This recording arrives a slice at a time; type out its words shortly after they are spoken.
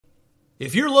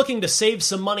If you're looking to save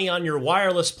some money on your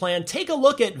wireless plan, take a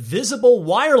look at Visible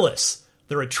Wireless.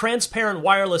 They're a transparent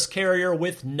wireless carrier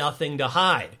with nothing to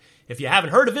hide. If you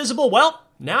haven't heard of Visible, well,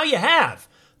 now you have.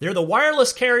 They're the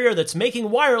wireless carrier that's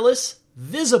making wireless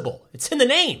visible. It's in the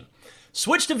name.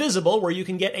 Switch to Visible, where you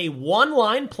can get a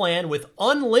one-line plan with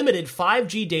unlimited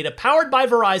 5G data powered by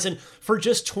Verizon for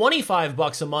just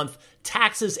 $25 a month,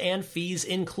 taxes and fees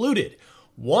included.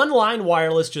 One-line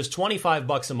wireless, just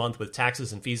 $25 a month with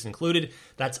taxes and fees included.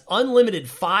 That's unlimited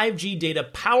 5G data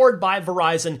powered by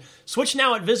Verizon. Switch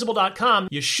now at Visible.com.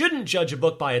 You shouldn't judge a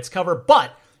book by its cover,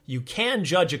 but you can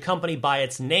judge a company by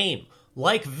its name,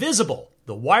 like Visible,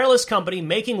 the wireless company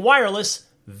making wireless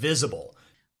visible.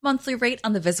 Monthly rate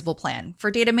on the Visible plan.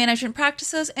 For data management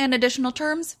practices and additional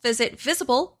terms, visit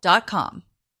Visible.com.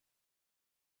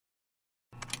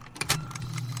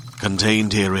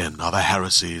 Contained herein are the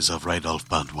heresies of Radolf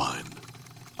Burntwine,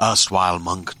 erstwhile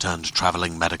monk turned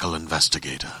traveling medical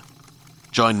investigator.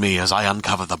 Join me as I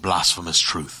uncover the blasphemous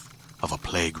truth of a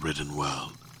plague-ridden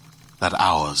world, that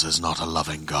ours is not a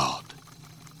loving God,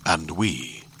 and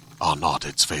we are not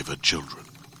its favored children.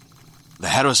 The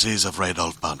heresies of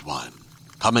Radolf Burntwine,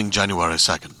 coming January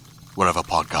 2nd, wherever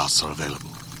podcasts are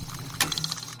available.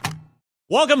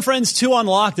 Welcome, friends, to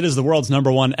Unlocked. It is the world's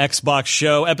 #1 Xbox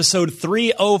show, episode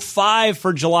 305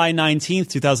 for July 19th,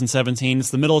 2017.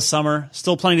 It's the middle of summer.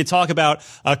 Still plenty to talk about.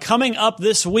 Coming up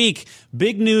this week,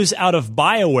 big news out of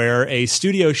BioWare, a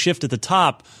studio shift at the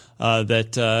top,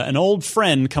 that an old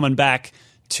friend coming back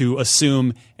to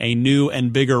assume a new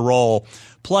and bigger role.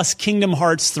 Plus, Kingdom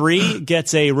Hearts 3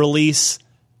 gets a release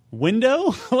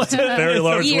window? What's it? Very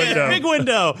large window. Big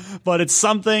window, but it's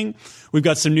something. We've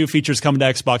got some new features coming to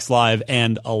Xbox Live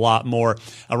and a lot more.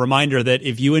 A reminder that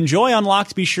if you enjoy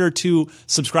Unlocked, be sure to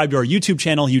subscribe to our YouTube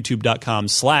channel,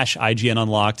 youtube.com/IGN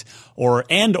Unlocked, or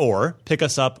pick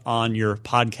us up on your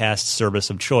podcast service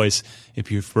of choice if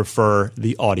you prefer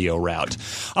the audio route.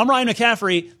 I'm Ryan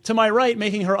McCaffrey. To my right,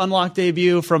 making her Unlocked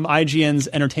debut from IGN's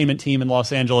entertainment team in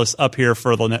Los Angeles, up here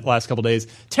for the last couple days,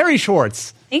 Terry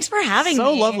Schwartz. Thanks for having me.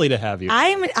 So lovely to have you.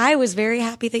 I was very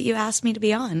happy that you asked me to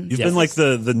be on. You've been like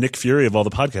the Nick Fury of all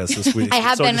the podcasts this week. I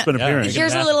have been. Just been appearing.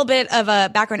 Here's a little bit of a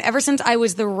background. Ever since I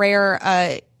was the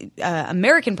rare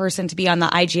American person to be on the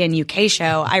IGN UK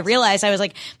show, I realized I was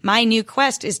like, my new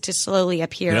quest is to slowly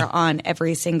appear on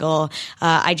every single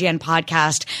IGN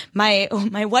podcast. My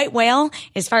white whale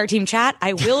is Fireteam Chat.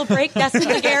 I will break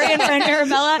Destiny Gary and Fran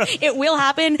Arabella. It will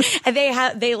happen. And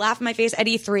they laughed in my face at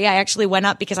E3. I actually went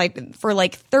up because for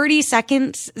like 30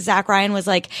 seconds, Zach Ryan was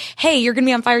like, hey, you're going to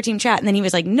be on Fireteam Chat. And then he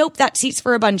was like, nope, that seat's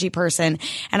for a Bungie person.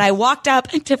 And I walked up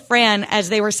to Fran as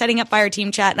they were setting up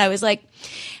Fireteam Chat, and I was like,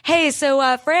 hey,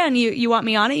 so Fran, you want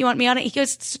me on it? You want me on it? He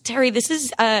goes, Terry, this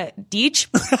is Deej.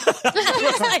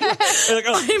 I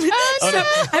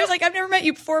was like, I've never met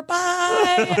you before.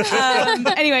 Bye.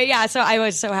 Anyway, yeah. So I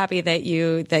was so happy that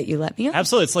you let me on.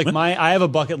 Absolutely, it's like I have a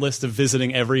bucket list of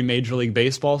visiting every Major League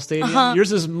Baseball stadium.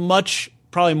 Yours is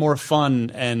probably more fun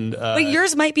and but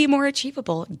yours might be more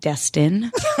achievable,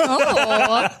 Destin.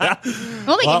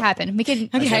 We'll make it happen. We can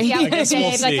I guess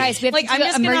we'll see. Guys, we have I'm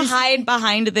just gonna hide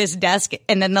behind this desk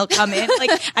and then they'll come in.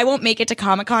 Like, I won't make it to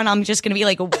Comic-Con. I'm just gonna be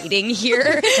like waiting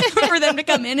here for them to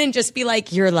come in and just be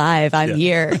like, you're live, I'm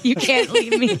here, you can't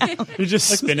leave me out. You're just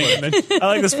spinning. I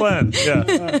like this plan.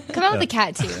 Yeah. Come out with a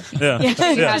cat too. Yeah.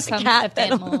 Have some cat stuffed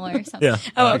animal or something. Yeah.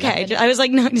 Oh, okay. I was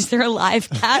like, no, is there a live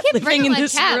cat living in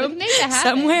this room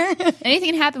somewhere?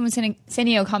 Anything can happen when San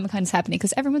Diego Comic-Con is happening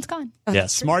because everyone's gone.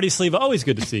 Yes, Marty Sleva, always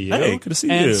good to see you. Hey, good to see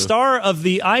and you. Star of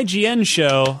the IGN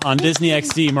show on Disney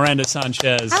XD, Miranda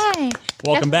Sanchez. Hi.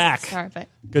 Welcome back. Star, but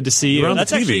Good to see you. You're on the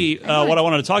That's TV. actually what I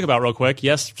wanted to talk about real quick.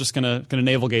 Yes, just gonna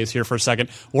navel gaze here for a second.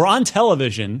 We're on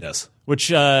television. Yes.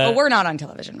 Which Well, we're not on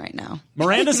television right now.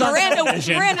 Miranda's on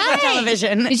television. Miranda's on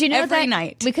television. did you know every that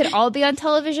night? we could all be on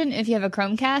television if you have a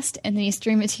Chromecast and then you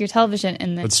stream it to your television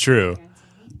and then That's true.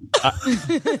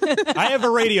 I have a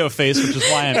radio face, which is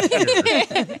why I'm here,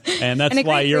 and that's And a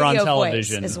why great you're on radio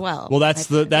television voice as well. Well,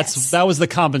 that was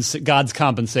the God's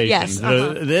compensation. Yes,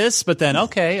 This, but then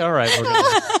okay, all right,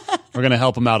 we're gonna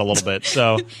help him out a little bit.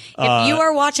 So If you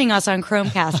are watching us on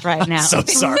Chromecast right now, so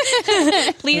sorry.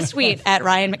 please tweet at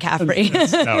Ryan McCaffrey.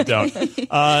 No, don't.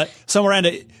 So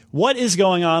Miranda, what is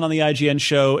going on the IGN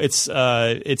show? It's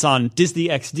on Disney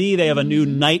XD. They have a new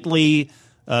nightly.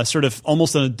 Sort of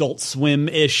almost an Adult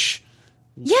Swim-ish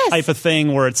type of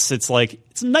thing where it's like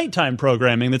it's nighttime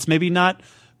programming that's maybe not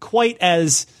quite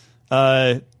as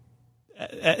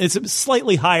It's a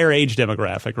slightly higher age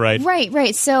demographic, right?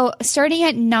 Right. So starting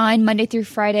at 9 Monday through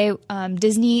Friday,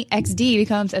 Disney XD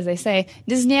becomes, as they say,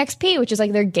 Disney XP, which is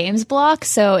like their games block.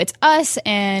 So it's us,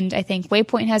 and I think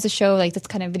Waypoint has a show like that's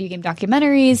kind of video game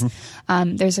documentaries.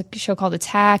 There's a show called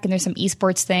Attack, and there's some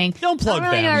esports thing. Don't plug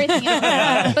really know them.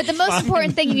 everything. But the most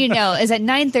important thing you need to know is at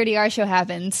 9:30 our show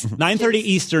happens. 9:30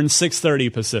 Eastern,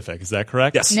 6:30 Pacific. Is that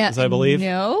correct? Yes. As I believe.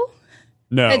 No.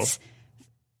 No. It's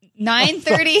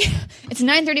 9:30. It's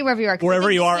 9:30 wherever you are. 'Cause Wherever I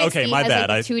think you are? Disney Okay, XD my has, bad.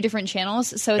 Like, two different channels,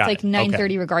 so it's Got like it.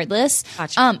 9:30 regardless.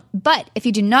 Gotcha. But if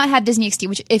you do not have Disney XD,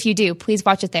 which if you do, please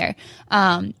watch it there.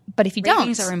 But if you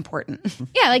Ratings don't, are important.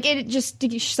 yeah, like it just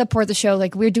to support the show.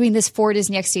 Like we're doing this for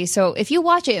Disney XD, so if you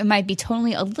watch it, it might be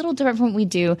totally a little different from what we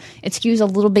do. It skews a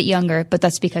little bit younger, but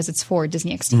that's because it's for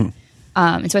Disney XD,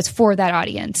 and so it's for that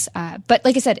audience. But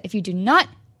like I said, if you do not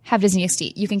have Disney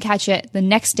XD, you can catch it the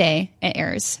next day it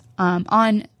airs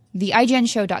on the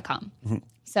IGNshow.com.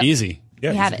 So Easy.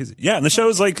 Yeah, we have easy, it. easy. Yeah, and the show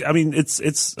is like, I mean,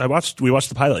 we watched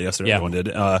the pilot yesterday. Yeah. Everyone did,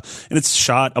 and it's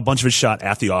shot. A bunch of it's shot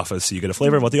at the office, so you get a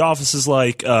flavor of what the office is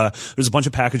like. There's a bunch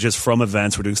of packages from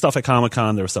events. We're doing stuff at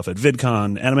Comic-Con. There was stuff at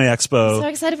VidCon, Anime Expo. So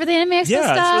excited for the Anime Expo Yeah, it's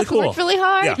stuff. really cool. We worked really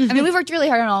hard. Yeah. I mean, we've worked really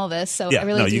hard on all of this, so Yeah, I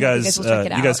really no, do you hope guys, will check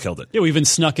it out. you guys killed it. Yeah, we even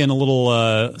snuck in a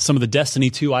little some of the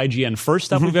Destiny 2 IGN first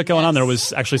stuff we've got going on. There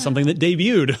was actually something that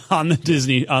debuted on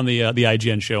the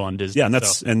IGN show on Disney. Yeah,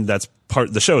 and that's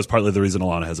part. The show is partly the reason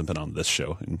Alana hasn't been on this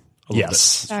show in a little bit.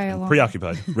 Sorry, Alana.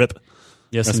 Preoccupied. Rip.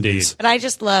 Yes, Rest in indeed. peace. But I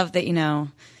just love that,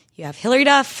 you have Hilary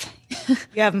Duff,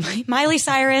 you have Miley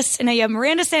Cyrus, and now you have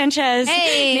Miranda Sanchez,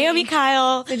 Hey. Naomi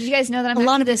Kyle. So did you guys know that I'm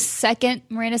Alana- actually the second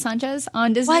Miranda Sanchez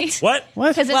on Disney? What?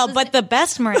 What? Well, but the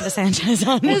best Miranda Sanchez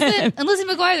on it. And Lizzie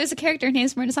McGuire, there's a character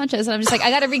named Miranda Sanchez, and I'm just like, I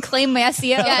got to reclaim my SEO.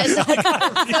 Yes. So if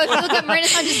you look at Miranda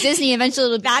Sanchez Disney, eventually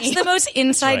it'll be That's me. the most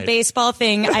inside right. baseball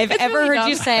thing I've ever really heard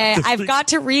you dumb. say. I've got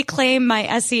to reclaim my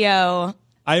SEO.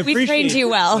 I We've appreciate trained you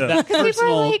well. that People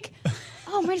personal. are like,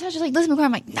 oh, Miranda Sanchez, like Lizzie McGuire.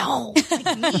 I'm like, no,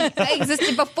 like me. I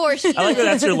existed before she I like that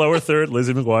that's your lower third,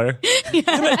 Lizzie McGuire.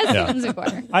 yeah. Lizzie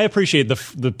McGuire. I appreciate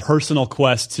the personal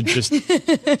quest to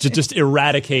just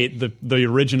eradicate the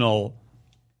original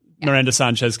Miranda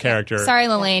Sanchez character. Sorry,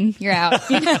 Lelaine, you're out.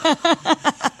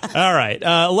 All right,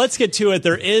 let's get to it.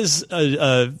 There is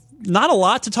not a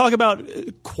lot to talk about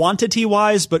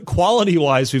quantity-wise, but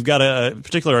quality-wise, we've got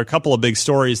a couple of big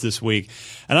stories this week.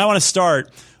 And I want to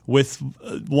start with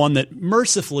one that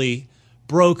mercifully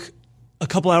broke a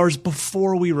couple hours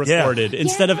before we recorded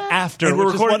instead of after. And we're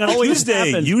which is recording what on a always Tuesday.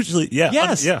 happens. Usually, yeah.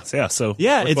 Yes. Yeah. So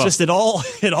Yeah, worked it's well. just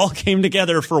it all came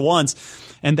together for once.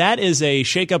 And that is a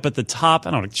shakeup at the top.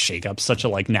 I don't know, shakeup, such a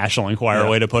like National Enquirer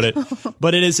way to put it.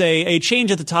 But it is a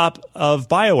change at the top of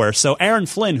BioWare. So Aaron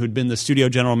Flynn, who'd been the studio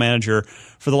general manager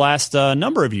for the last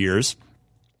number of years,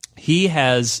 he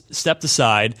has stepped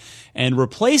aside, and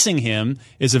replacing him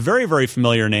is a very, very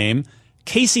familiar name,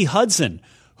 Casey Hudson,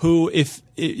 who, if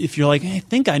you're like, I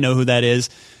think I know who that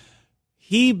is,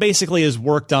 he basically has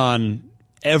worked on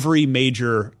every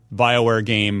major BioWare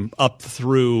game up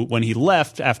through when he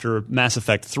left after Mass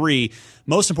Effect 3.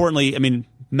 Most importantly, I mean,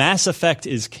 Mass Effect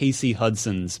is Casey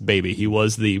Hudson's baby. He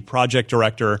was the project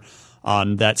director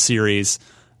on that series,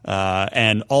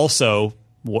 and also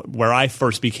where I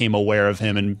first became aware of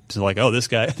him and was like, oh, this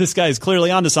guy is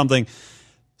clearly onto something.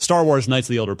 Star Wars Knights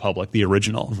of the Old Republic, the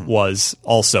original, was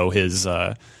also his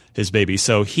baby.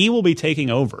 So he will be taking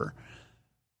over.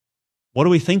 What do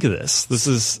we think of this? This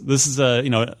is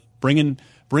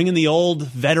bringing the old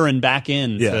veteran back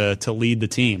in to lead the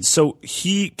team. So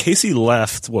Casey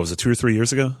left, what was it, 2 or 3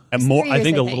 years ago? And more, 3 years, I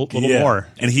think I a think. little more.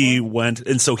 And he went,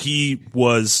 and so he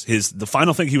was the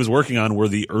final thing he was working on were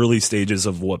the early stages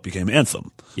of what became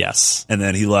Anthem. Yes. And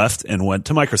then he left and went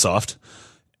to Microsoft,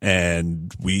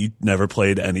 and we never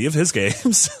played any of his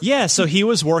games. Yeah, so he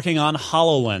was working on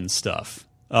HoloLens stuff.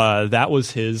 That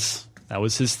was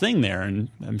his thing there, and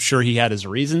I'm sure he had his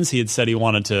reasons. He had said he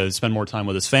wanted to spend more time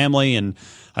with his family, and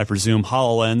I presume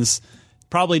HoloLens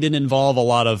probably didn't involve a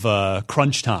lot of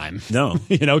crunch time. No.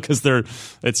 Because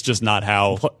it's just not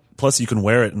how. Plus, you can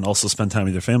wear it and also spend time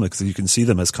with your family because you can see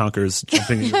them as Conkers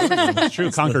jumping in your living room. It's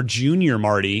true. Conquer Jr.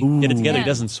 Marty. Get it together. He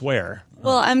doesn't swear.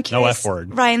 Well, I'm curious, F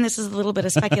word. Ryan, this is a little bit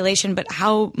of speculation, but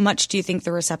how much do you think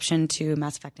the reception to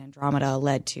Mass Effect Andromeda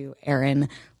led to Aaron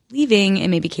leaving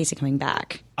and maybe Casey coming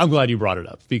back? I'm glad you brought it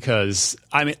up because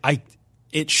the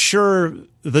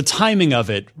timing of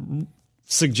it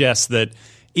suggests that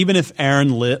even if Aaron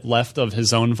left of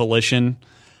his own volition,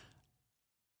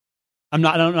 I'm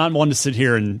not one to sit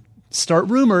here and start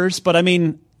rumors, but I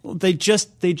mean they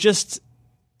just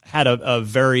had a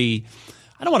very,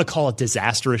 I don't want to call it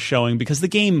disastrous showing because the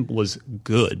game was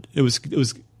good. It was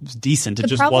decent. It The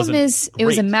just problem wasn't is it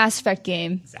was a great. Mass Effect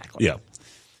game. Exactly. Yeah.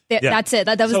 That's it.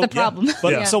 That was the problem.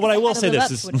 But so what I will say Had to live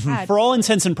this up is, to what it had. for all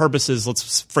intents and purposes,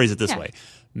 let's phrase it this Yeah. way: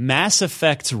 Mass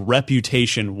Effect's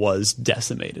reputation was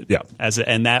decimated. Yeah.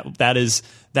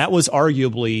 That was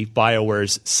arguably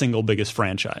BioWare's single biggest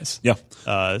franchise.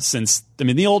 Yeah. Since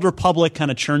the Old Republic kind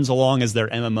of churns along as their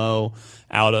MMO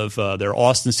out of their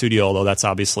Austin studio, although that's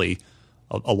obviously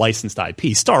a licensed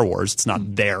IP, Star Wars. It's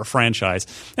not their franchise.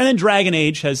 And then Dragon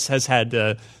Age has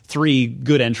had 3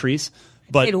 good entries.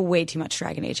 But Played way too much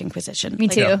Dragon Age Inquisition. Me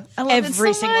too. I love it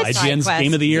Every so single much. side IGN's quest.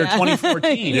 Game of the Year Yeah.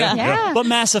 2014. Yeah. But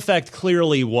Mass Effect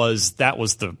clearly was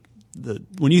the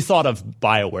when you thought of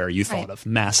BioWare, you thought Right. of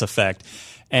Mass Effect.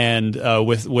 And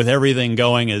with everything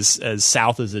going as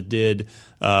south as it did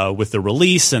with the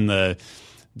release and the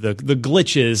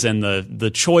glitches and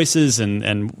the choices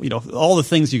and all the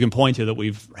things you can point to that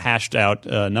we've hashed out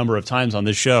a number of times on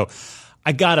this show,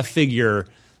 I gotta figure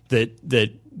that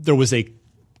there was a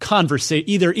conversation.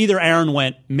 Either Aaron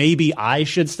went, maybe I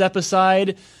should step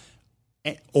aside,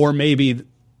 or maybe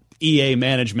EA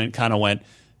management kind of went,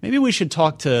 maybe we should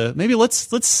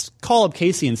let's call up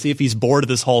Casey and see if he's bored of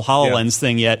this whole HoloLens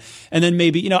thing yet. And then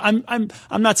maybe, I'm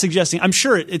not suggesting, I'm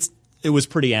sure it was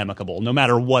pretty amicable no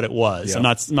matter what it was. Yeah.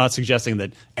 I'm not suggesting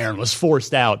that Aaron was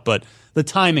forced out, but the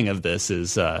timing of this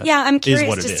is I'm is curious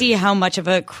what it to is. see how much of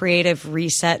a creative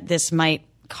reset this might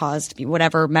cause to be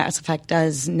whatever Mass Effect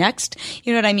does next.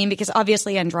 You know what I mean? Because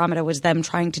obviously Andromeda was them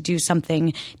trying to do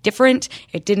something different.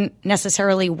 It didn't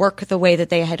necessarily work the way that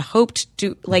they had hoped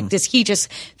to. Like, does he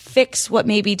just fix what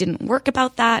maybe didn't work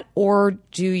about that? Or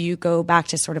do you go back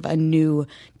to sort of a new,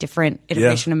 different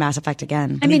iteration of Mass Effect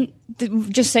again? I mean,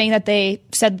 just saying that they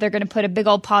said they're going to put a big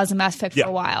old pause in Mass Effect Yeah. for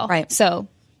a while. Right. So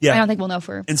Yeah. I don't think we'll know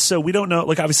for. And so we don't know,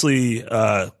 like, obviously,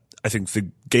 I think the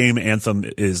game Anthem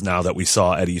is now that we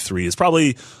saw at E3 is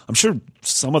probably, I'm sure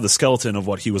some of the skeleton of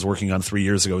what he was working on 3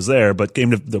 years ago is there, but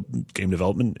the game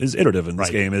development is iterative, and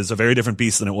this game is a very different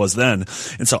beast than it was then.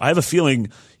 And so I have a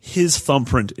feeling his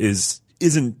thumbprint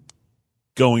isn't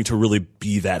going to really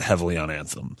be that heavily on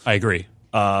Anthem. I agree.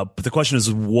 But the question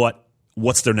is,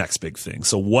 what's their next big thing?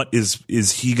 So what is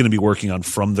he going to be working on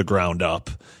from the ground up?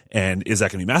 And is that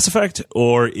going to be Mass Effect,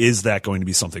 or is that going to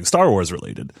be something Star Wars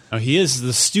related? Now, he is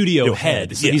the studio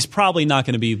head, so yeah. he's probably not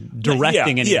going to be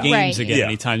directing any games Right. again Yeah.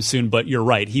 anytime soon. But you're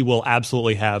right; he will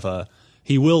absolutely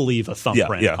he will leave a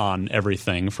thumbprint Yeah. on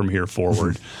everything from here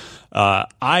forward.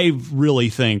 I really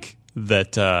think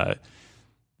that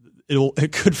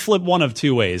it could flip one of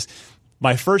two ways.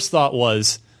 My first thought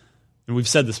was, and we've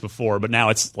said this before, but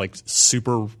now it's like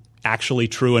super actually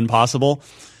true and possible.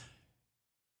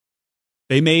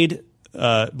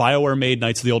 BioWare made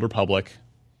Knights of the Old Republic,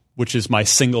 which is my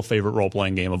single favorite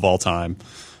role-playing game of all time.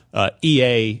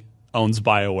 EA owns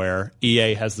BioWare.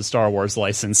 EA has the Star Wars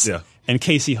license. Yeah. And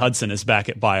Casey Hudson is back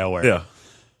at BioWare. Yeah.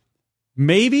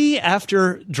 Maybe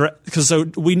after, because so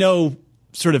we know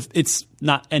sort of it's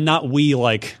not, and not we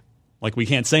like we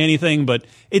can't say anything, but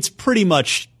it's pretty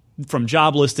much from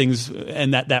job listings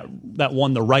and that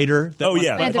won the writer. That Oh, won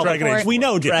yeah. Dragon Dragon Age Age. we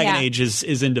know Dragon Yeah. Age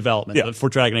is in development Yeah. for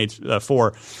Dragon Age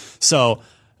 4. So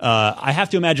I have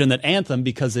to imagine that Anthem,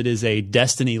 because it is a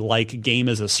Destiny-like game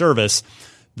as a service,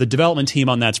 the development team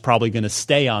on that's probably going to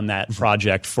stay on that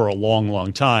project for a long,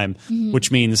 long time,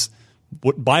 which means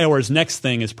what BioWare's next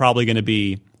thing is probably going to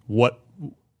be what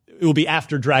it will be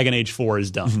after Dragon Age 4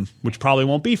 is done, which probably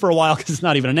won't be for a while because it's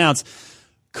not even announced.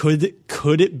 Could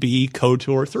it be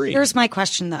KOTOR 3? Here's my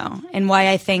question, though, and why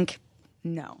I think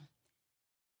no.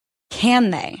 Can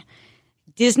they?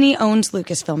 Disney owns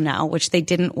Lucasfilm now, which they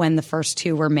didn't when the first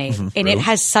two were made. And it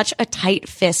has such a tight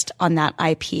fist on that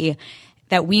IP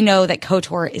that we know that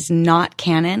KOTOR is not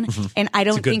canon. And I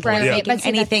don't think we're point. Yeah. making But see,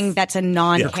 anything that's a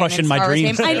non-canon crushing my Star Wars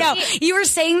dreams. game. I know. You were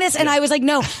saying this and I was like,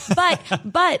 no.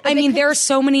 But I mean, there are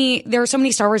so many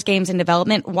Star Wars games in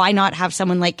development. Why not have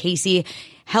someone like Casey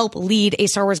help lead a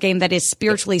Star Wars game that is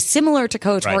spiritually similar to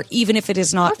KOTOR, Right. even if it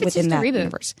is not Or if it's within just a that reboot.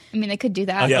 universe? I mean, they could do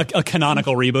that. A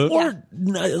canonical reboot? Or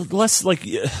less like,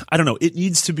 I don't know. It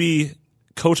needs to be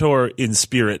KOTOR in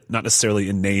spirit, not necessarily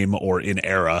in name or in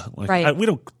era. Like, Right. we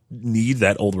don't need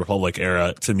that Old Republic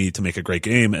era to make a great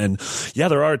game. And yeah,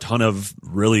 there are a ton of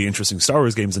really interesting Star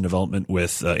Wars games in development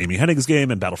with Amy Hennig's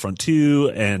game and Battlefront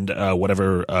 2 and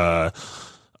whatever.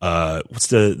 What's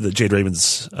the Jade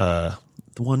Raymond's the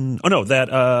one? Oh no, that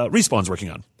Respawn's working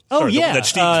on. Oh, Sorry, yeah. that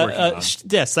Steve's working on.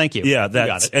 Yes, thank you. Yeah, You got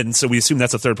that's it. and so we assume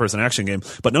that's a third-person action game,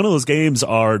 but none of those games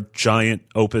are giant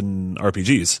open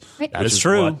RPGs. Right. That which is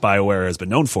true. What BioWare has been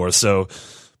known for. So,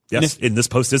 yes, in this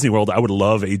post-Disney world, I would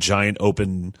love a giant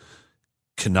open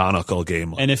canonical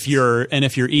game. And if you're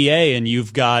EA and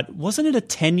you've got, wasn't it a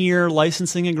 10-year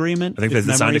licensing agreement? I think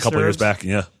they signed a couple years back.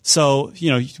 Yeah. So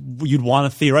you'd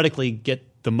want to theoretically get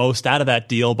the most out of that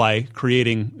deal by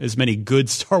creating as many good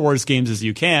Star Wars games as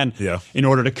you can. Yeah. In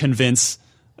order to convince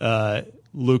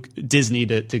Disney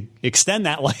to extend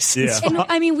that license. Yeah. And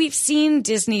I mean, we've seen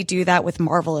Disney do that with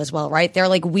Marvel as well, right? They're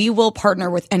like, we will partner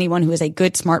with anyone who is a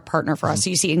good, smart partner for us. So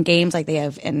you see in games like they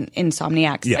have in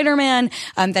Insomniac Spider-Man,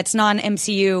 that's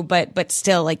non-MCU, but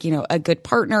still like, a good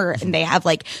partner. And they have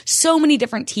like so many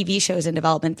different TV shows in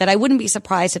development that I wouldn't be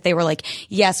surprised if they were like,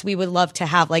 yes, we would love to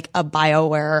have like a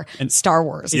BioWare and Star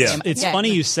Wars game. It's funny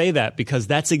you say that because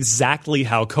that's exactly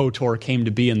how KOTOR came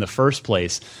to be in the first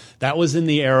place. That was in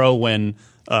the era when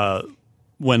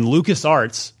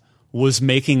LucasArts was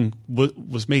making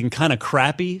kind of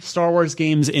crappy Star Wars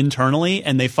games internally,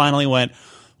 and they finally went,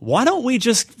 why don't we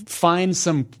just find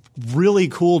some really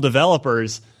cool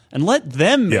developers and let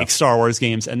them make Star Wars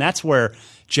games? And that's where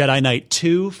Jedi Knight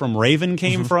 2 from Raven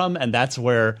came from, and that's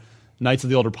where Knights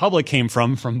of the Old Republic came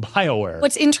from BioWare.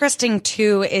 What's interesting,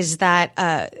 too, is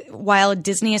that while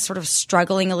Disney is sort of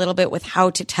struggling a little bit with how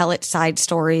to tell its side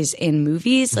stories in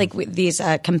movies, like with these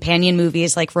companion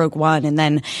movies like Rogue One, and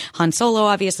then Han Solo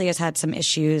obviously has had some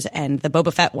issues, and the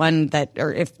Boba Fett one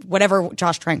or if whatever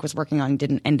Josh Trank was working on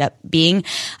didn't end up being,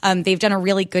 they've done a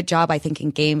really good job, I think, in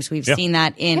games. We've seen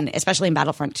that especially in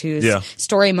Battlefront 2's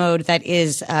story mode that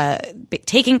is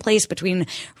taking place between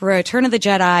Return of the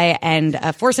Jedi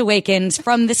and Force Awakens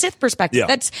from the Sith perspective.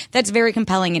 That's very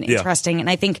compelling and interesting. And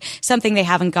I think something they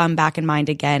haven't gone back in mind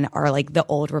again are like the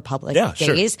Old Republic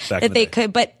days that they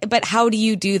could. But how do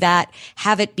you do that?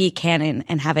 Have it be canon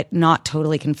and have it not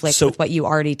totally conflict with what you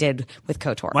already did with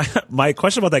KOTOR. My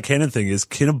question about that canon thing is,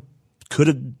 could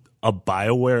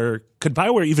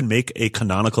BioWare even make a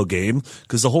canonical game?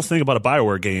 Because the whole thing about a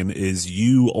BioWare game is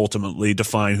you ultimately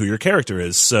define who your character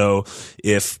is. So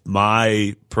if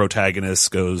my protagonist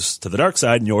goes to the dark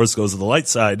side and yours goes to the light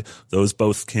side, those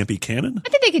both can't be canon? I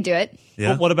think they could do it. Yeah.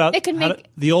 Well, what about They could make-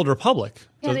 the Old Republic?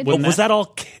 Yeah, Was that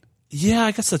all? Yeah,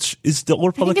 I guess is the Old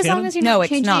Republic as long canon? as you're No,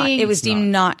 not it's not. changing- It was deemed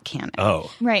not canon.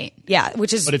 Oh. Right. Yeah,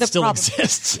 which is But it the still problem.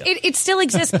 exists. It still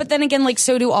exists, but then again, like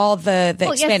so do all the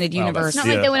Well, yes. expanded Well, universe. It's not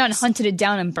like they went out and hunted it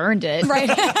down and burned it. Right.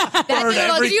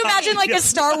 Could you imagine like a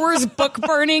Star Wars book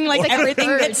burning, like Like a everything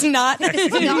bird. that's not?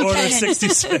 Order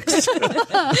 66.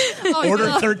 Order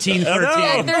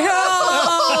 1313.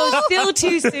 Still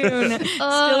too soon.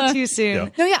 Still too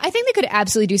soon. No, yeah, I think they could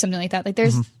absolutely do something like that. Like,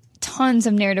 there's tons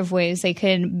of narrative ways they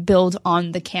can build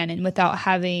on the canon without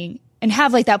having and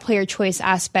have like that player choice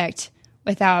aspect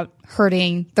without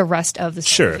hurting the rest of the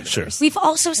Sure. We've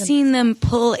also seen them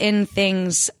pull in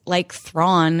things like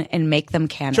Thrawn and make them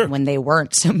canon when they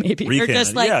weren't. So maybe they're Re-canon.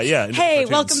 just like, Yeah, hey, cartoons.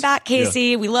 welcome back,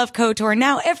 Casey. We love KOTOR.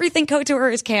 Now everything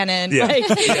KOTOR is canon. Yeah.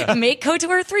 Like, make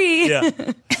KOTOR 3. Yeah.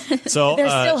 So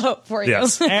There's still hope for you.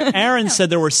 Yes. Aaron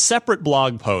said there were separate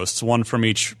blog posts, one from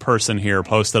each person here,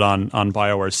 posted on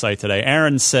BioWare's site today.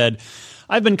 Aaron said,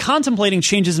 I've been contemplating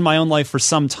changes in my own life for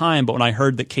some time, but when I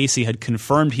heard that Casey had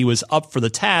confirmed he was up for the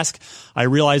task, I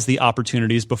realized the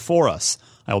opportunities before us.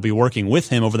 I will be working with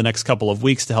him over the next couple of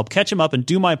weeks to help catch him up and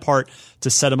do my part to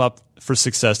set him up for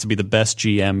success to be the best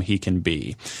GM he can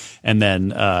be. And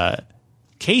then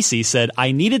Casey said,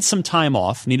 I needed some time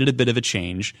off, needed a bit of a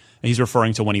change. And he's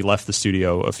referring to when he left the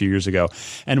studio a few years ago,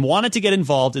 and wanted to get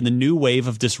involved in the new wave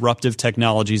of disruptive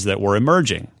technologies that were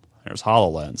emerging. There's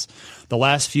HoloLens. The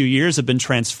last few years have been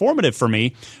transformative for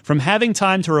me, from having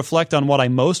time to reflect on what I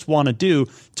most want to do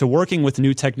to working with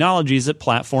new technologies at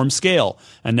platform scale.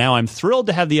 And now I'm thrilled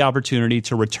to have the opportunity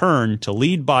to return to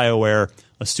lead BioWare,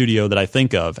 a studio that I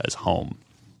think of as home.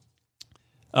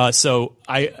 So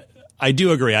I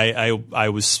do agree. I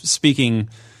was speaking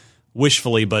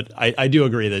wishfully, but I do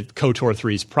agree that KOTOR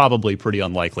 3 is probably pretty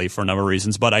unlikely for a number of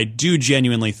reasons. But I do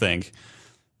genuinely think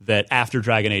that after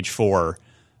Dragon Age 4,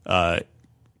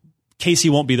 Casey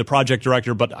won't be the project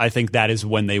director, but I think that is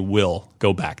when they will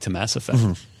go back to Mass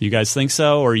Effect. You guys think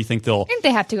so, or you think they'll? I think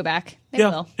they have to go back. They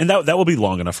will. And that will be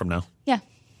long enough from now. Yeah.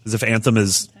 Because if Anthem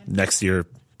is next year,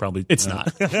 probably It's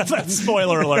not.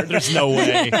 Spoiler alert. There's no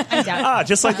way. I doubt it.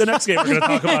 just like the next game we're going to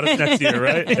talk about it next year,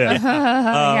 right? Yeah.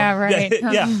 Yeah, right.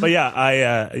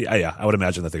 I would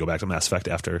imagine that they go back to Mass Effect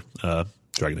after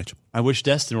Dragon Age. I wish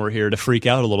Destin were here to freak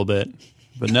out a little bit,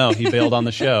 but no, he bailed on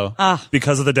the show.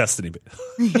 Because of the Destiny bit.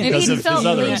 Maybe Because he of felt his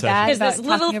other really obsession. bad There's about this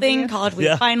little talking over thing you. called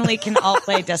we finally can all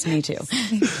play Destiny 2.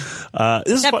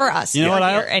 Except for us. You know who what, are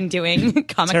I- here and doing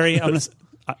comic Terry,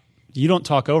 you don't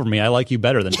talk over me. I like you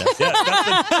better than Destin.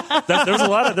 There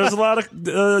was a lot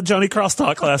of Johnny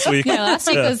Crosstalk last week. Yeah, last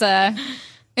week was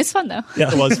it It's fun though.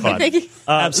 It was fun. Thank you.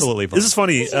 Absolutely fun. This is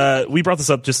funny. We brought this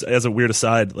up just as a weird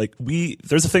aside. Like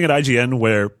there's a thing at IGN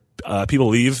where people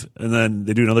leave and then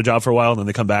they do another job for a while and then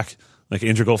they come back. Like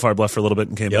Andrew Goldfarb left for a little bit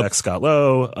and came back. Scott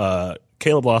Lowe,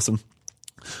 Caleb Lawson.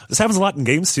 This happens a lot in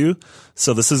games too.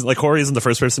 So this is like Corey isn't the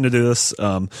first person to do this.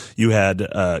 You had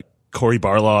Corey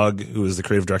Barlog, who is the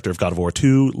creative director of God of War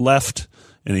 2, left.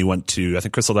 And he went to, I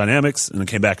think, Crystal Dynamics, and then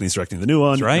came back and he's directing the new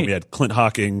one. That's right. And we had Clint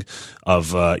Hawking of,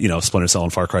 Splinter Cell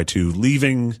and Far Cry 2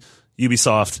 leaving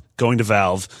Ubisoft, going to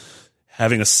Valve,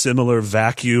 having a similar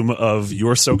vacuum of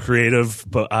you're so creative,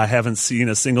 but I haven't seen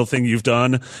a single thing you've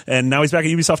done. And now he's back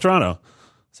at Ubisoft Toronto.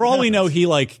 For all we know, he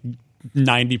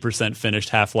 90% finished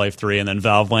Half-Life 3, and then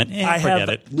Valve went, forget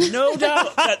it. No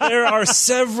doubt that there are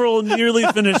several nearly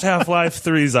finished Half-Lives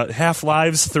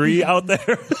 3 out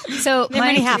there. So There are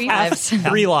many Half-Lives.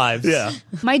 3 lives. Yeah.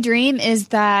 my dream is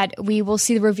that we will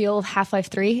see the reveal of Half-Life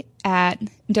 3 at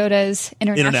Dota's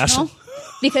International.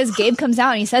 Because Gabe comes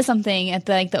out and he says something at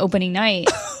the opening night,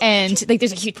 and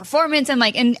there's a huge performance, and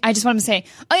I just want him to say,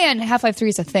 "Oh yeah, and Half-Life 3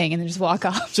 is a thing," and then just walk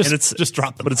off. Just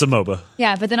drop them. But it's a MOBA.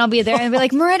 Yeah, but then I'll be there and be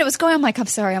like, "Miranda, what's going on?" I'm like, "I'm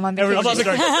sorry, I'm on vacation."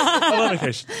 I'm on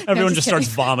vacation. Everyone just just starts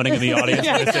vomiting in the audience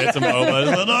when they say it's a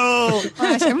MOBA. No.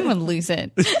 Gosh, everyone would lose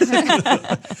it.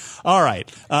 All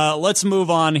right. Let's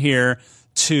move on here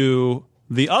to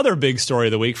the other big story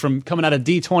of the week from coming out of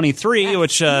D23,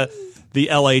 which the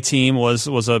LA team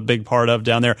was a big part of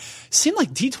down there. Seemed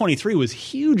like D23 was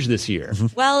huge this year.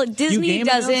 Well, Disney game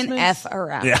doesn't announcements? F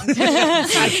around. Yeah.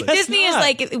 Disney is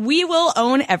like, we will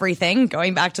own everything,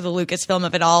 going back to the Lucasfilm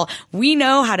of it all. We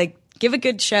know how to give a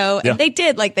good show. Yeah. And they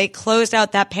did. They closed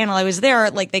out that panel. I was there.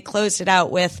 They closed it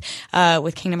out with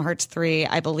Kingdom Hearts 3,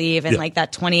 I believe, and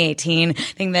that 2018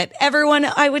 thing that everyone,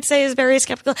 I would say, is very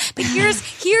skeptical. But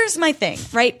here's my thing,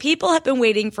 right? People have been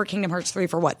waiting for Kingdom Hearts 3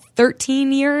 for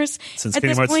 13 years? Since at Kingdom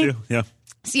this Hearts point? 2, yeah.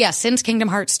 Yeah, since Kingdom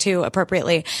Hearts 2,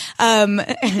 appropriately.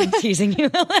 Teasing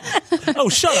you. Oh,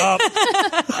 shut up.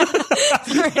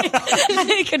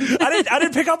 I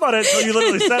didn't pick up on it until you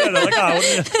literally said it. I'm like,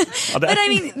 oh. But I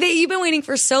mean, you've been waiting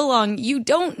for so long. You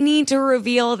don't need to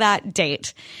reveal that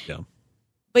date. Yeah.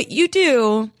 But you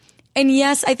do. And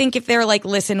yes, I think if they're like,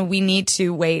 listen, we need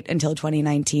to wait until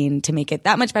 2019 to make it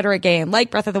that much better a game,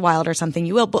 like Breath of the Wild or something,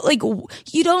 you will. But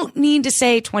you don't need to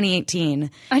say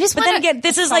 2018. But then again,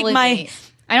 this is like my...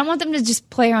 I don't want them to just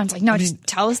play around. It's like, no, just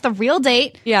tell us the real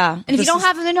date. Yeah. And if you don't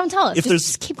have it, then don't tell us. If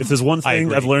there's one thing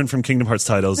agree. I've learned from Kingdom Hearts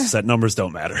titles, is that numbers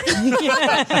don't matter.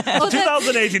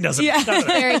 2018 doesn't matter.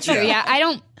 Very true. Yeah, I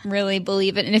don't really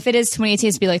believe it. And if it is 2018,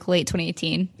 it's be late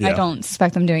 2018. Yeah. I don't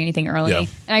suspect them doing anything early. Yeah.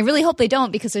 And I really hope they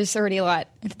don't, because there's already a lot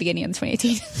at the beginning of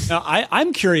 2018. Now,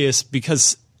 I'm curious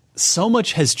because so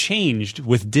much has changed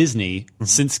with Disney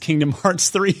since Kingdom Hearts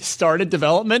 3 started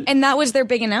development. And that was their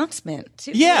big announcement,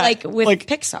 too. Yeah, With like-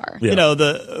 Pixar. Yeah. You know,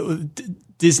 the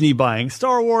Disney buying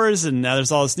Star Wars, and now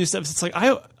there's all this new stuff. It's like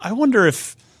I wonder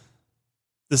if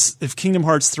Kingdom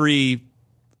Hearts 3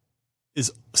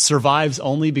 survives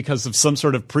only because of some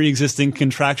sort of pre-existing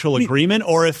contractual agreement,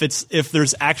 or if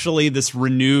there's actually this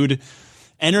renewed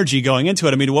energy going into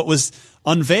it. I mean, what was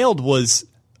unveiled was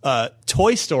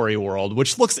Toy Story World,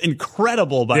 which looks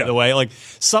incredible, by the way.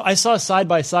 So I saw a side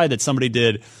by side that somebody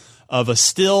did of a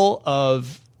still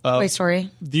of Toy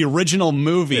Story. the original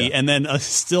movie, and then a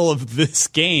still of this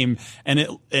game, and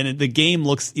the game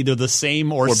looks either the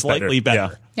same or slightly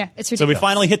better. Yeah, it's So we ridiculous.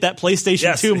 finally hit that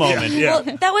PlayStation 2 moment. Yeah.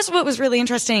 Well, that was what was really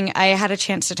interesting. I had a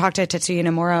chance to talk to Tetsuya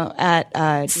Nomura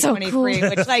at So D23, cool. which So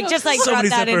dropped many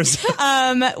that in.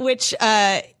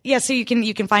 zippers. So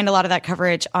you can find a lot of that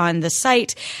coverage on the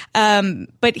site.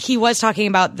 But he was talking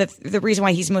about the reason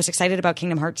why he's most excited about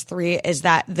Kingdom Hearts 3 is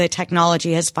that the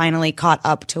technology has finally caught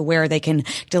up to where they can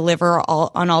deliver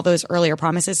on all those earlier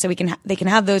promises. So they can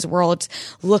have those worlds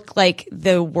look like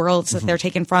the worlds that they're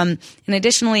taken from. And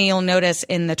additionally, you'll notice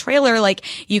in the trailer,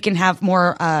 you can have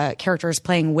more characters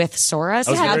playing with Sora.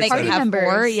 So was now very they can excited. have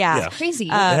Members. four. Yeah. It's crazy.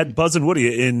 They had Buzz and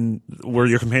Woody were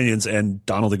your companions, and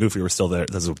Donald and Goofy were still there.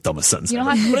 That's the dumbest sentence You don't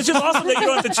ever. have to- But it's just awesome that you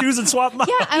don't have to choose and swap them out.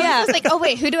 yeah, I was like, oh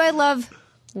wait, who do I love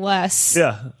less?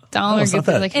 Yeah. Donald or it's not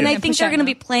Goofy? bad. Like, And I push think they're out going to now.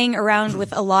 be playing around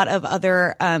with a lot of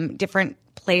other different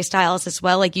play styles as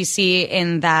well. Like you see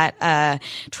in that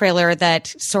trailer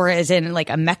that Sora is in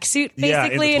a mech suit, Yeah, in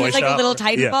basically, the and toy it's like a shop. little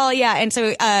Titan Yeah. ball. Yeah. And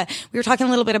so we were talking a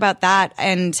little bit about that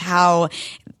and how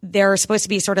there are supposed to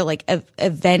be sort of like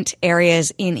event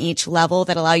areas in each level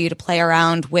that allow you to play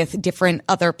around with different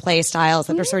other play styles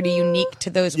that are sort of unique to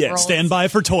those worlds. Stand by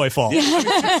for Toyfall.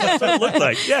 That's what it looked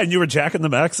like. Yeah, and you were jacking the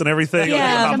mechs and everything. Yeah. Like,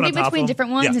 you were hopping Jumping on top of between them.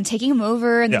 different ones Yeah. and taking them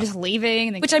over and then Yeah. just leaving.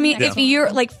 And then Which I mean, if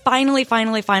you're like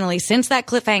finally, since that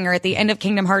cliffhanger at the end of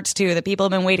Kingdom Hearts 2 that people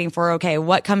have been waiting for, okay,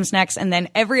 what comes next? And then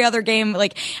every other game,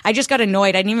 like I just got annoyed.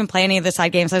 I didn't even play any of the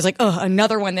side games. I was like, oh,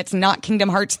 another one that's not Kingdom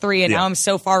Hearts 3. And Yeah. now I'm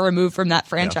so far removed from that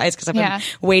franchise because I've been Yeah.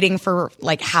 waiting for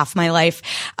like half my life.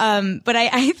 But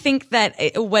I think that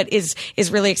what is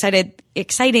really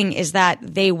exciting is that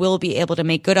they will be able to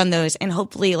make good on those and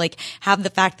hopefully like have the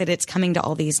fact that it's coming to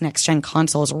all these next gen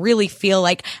consoles really feel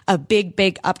like a big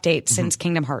update since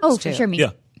Kingdom Hearts 2. for sure. I mean, Yeah.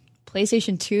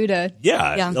 PlayStation 2 to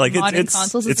Yeah, like modern it's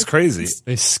consoles is it's crazy.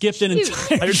 They skipped an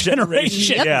entire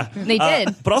generation. Yep. Yeah, They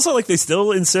did. But also, like, they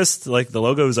still insist, like, the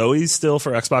logo is always still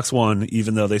for Xbox One,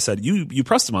 even though they said you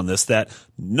pressed them on this that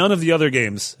none of the other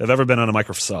games have ever been on a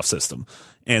Microsoft system,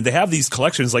 and they have these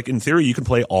collections. Like in theory, you can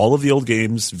play all of the old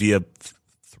games via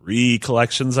 3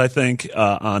 collections, I think,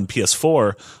 on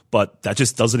PS4, but that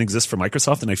just doesn't exist for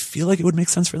Microsoft, and I feel like it would make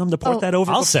sense for them to port that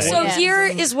over. I'll before. say. So Yeah. here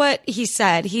is what he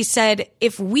said. He said,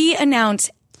 if we announce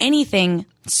anything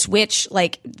Switch,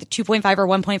 like the 2.5 or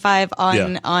 1.5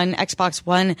 on Xbox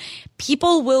One,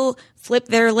 people will flip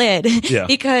their lid Yeah.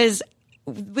 because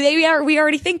we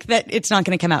already think that it's not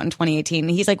going to come out in 2018.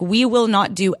 And he's like, we will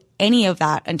not do any of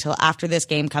that until after this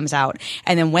game comes out.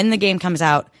 And then when the game comes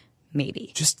out,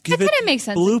 maybe. Just give That it kinda makes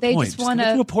sense. Blue Like, they Point. just give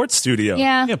wanna- it to a port studio.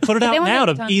 Yeah. Yeah, put it But out they want now it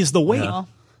to done ease the weight. well.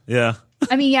 Yeah.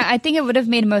 I mean, yeah, I think it would have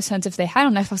made most sense if they had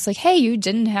on Xbox. Like, hey, you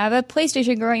didn't have a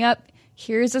PlayStation growing up.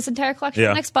 Here's this entire collection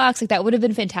on Yeah. Xbox. Like, that would have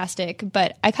been fantastic.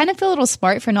 But I kind of feel a little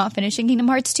smart for not finishing Kingdom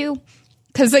Hearts 2.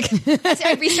 Because, like,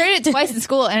 I restarted it twice in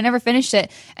school and I never finished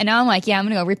it. And now I'm like, yeah, I'm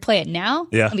going to go replay it now.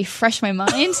 Yeah. And be fresh in my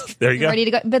mind. There you go. Ready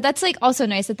to go. But that's, like, also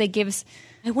nice that they give us.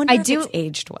 I wonder if do- it's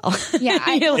aged well. Yeah,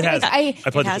 It has. I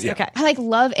played It has? yeah. Okay. I like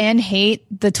love and hate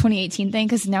the 2018 thing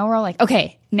because now we're all like,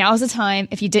 okay, now's the time.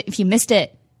 If you missed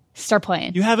it, start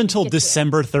playing. You have until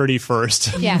December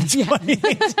 31st. Yeah.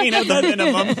 2018 at the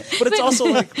minimum. But it's also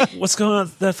like, what's going on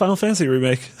with that Final Fantasy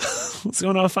remake? What's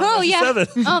going on with Final Oh Fantasy yeah.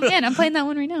 7? Oh man, I'm playing that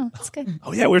one right now. It's good.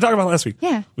 Oh, yeah, we were talking about it last week.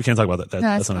 Yeah. We can't talk about that. No,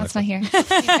 That's that's not not here.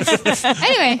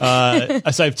 Anyway,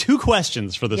 So I have 2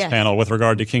 questions for this Yeah. panel with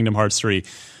regard to Kingdom Hearts 3.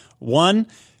 One,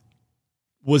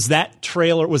 was that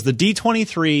trailer, was the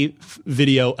D23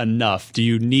 video enough? Do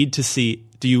you need to see,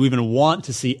 do you even want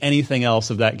to see anything else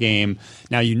of that game?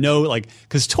 Now, you know, like,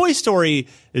 because Toy Story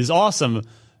is awesome,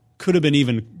 could have been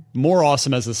even more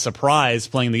awesome as a surprise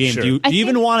playing the game. Sure. Do you I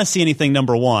even think- want to see anything,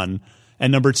 number one?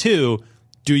 And number two,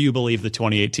 do you believe the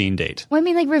 2018 date? well, I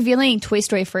mean, like revealing Toy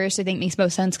Story first, I think makes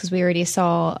most sense because we already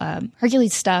saw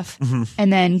Hercules stuff,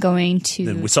 and then going to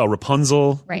And we saw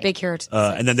Rapunzel, right, Big Hero.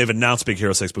 and then they've announced Big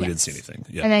Hero 6, but we didn't see anything.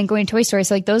 Yeah. and then going to Toy Story.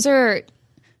 So like those are,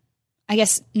 I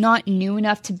guess, not new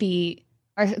enough to be.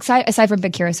 Or aside from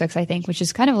Big Hero 6, I think, which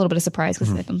is kind of a little bit of surprise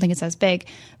because I don't think it's as big,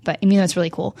 but I mean that's really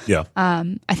cool. Yeah.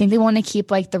 I think they want to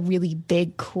keep like the really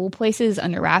big, cool places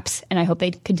under wraps, and I hope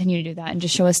they continue to do that and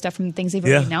just show us stuff from things they've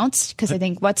already Yeah. announced. Because I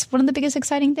think what's one of the biggest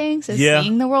exciting things is Yeah.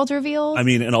 seeing the world revealed. I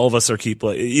mean, and all of us are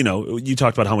you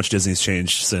talked about how much Disney's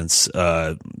changed since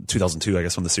 2002, I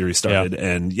guess, when the series started. Yeah.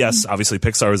 And yes, obviously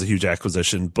Pixar was a huge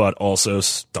acquisition, but also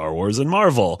Star Wars and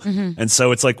Marvel. Mm-hmm. And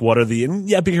so it's like, what are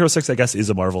Big Hero 6, I guess, is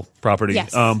a Marvel property.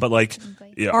 Yes. But like,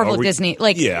 yeah, Marvel, are we- Disney,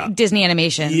 like yeah. Disney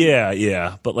animation.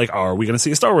 Yeah. But like, are we going to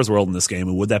see a Star Wars world in this game?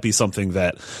 And would that be something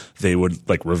that they would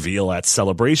like reveal at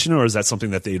Celebration, or is that something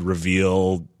that they'd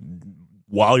reveal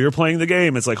while you're playing the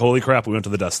game? It's like, holy crap, we went to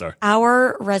the Death Star.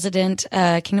 Our resident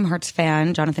Kingdom Hearts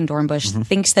fan, Jonathan Dornbush,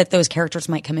 thinks that those characters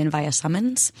might come in via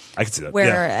summons. I could see that.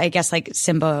 Where yeah. I guess like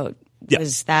Simba Yeah.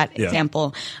 was that Yeah.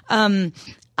 example.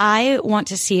 I want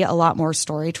to see a lot more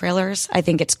story trailers. I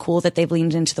think it's cool that they've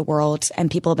leaned into the world,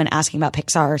 and people have been asking about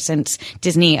Pixar since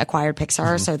Disney acquired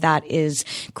Pixar. So that is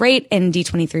great. And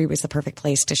D23 was the perfect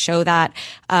place to show that.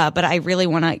 But I really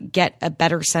want to get a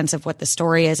better sense of what the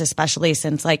story is, especially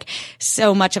since like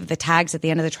so much of the tags at the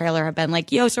end of the trailer have been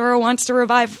like, yo, Sora wants to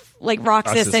revive like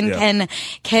Roxas, Roxas, and yeah.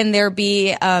 can there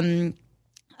be,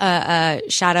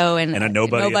 Shadow and a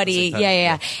Nobody at the same time.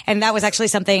 Yeah. And that was actually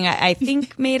something I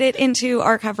think made it into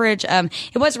our coverage.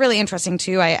 It was really interesting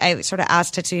too. I sort of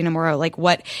asked Tetsuya Nomura like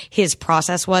what his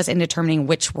process was in determining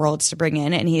which worlds to bring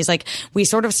in. And he's like, we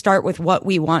sort of start with what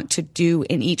we want to do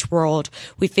in each world.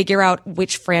 We figure out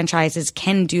which franchises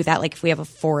can do that. Like if we have a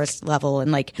forest level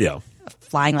and like Yeah.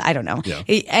 flying. I don't know. Yeah.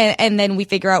 And then we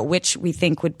figure out which we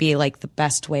think would be like the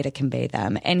best way to convey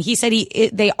them. And he said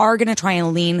they are going to try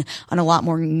and lean on a lot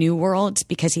more new worlds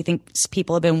because he thinks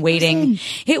people have been waiting.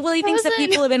 He thinks that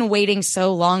people have been waiting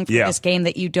so long for this game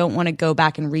that you don't want to go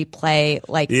back and replay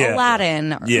like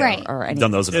Aladdin or anything.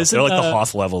 Done those. They're like the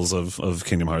Hoth levels of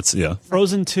Kingdom Hearts. Yeah.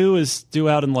 Frozen 2 is due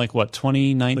out in like what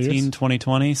 2019,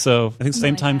 2020. So I think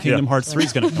same time Kingdom Hearts 3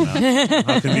 is going to come out.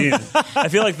 How convenient. I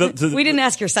feel like we didn't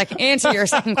ask answer your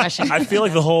second question. I feel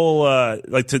like the whole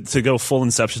like to go full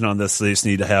Inception on this, they just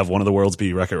need to have one of the worlds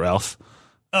be Wreck-It Ralph.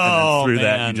 And then through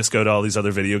that, you just go to all these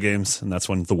other video games, and that's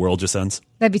when the world just ends.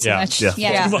 That'd be too much.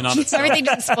 Yeah. Everything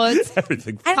just explodes.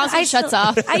 Everything. Console shuts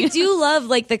off. I do love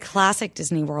like the classic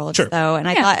Disney worlds though, and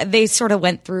I thought they sort of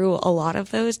went through a lot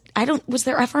of those. Was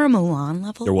there ever a Mulan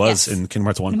level? There was in Kingdom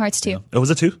Hearts 1. Kingdom Hearts 2. Yeah. Oh, was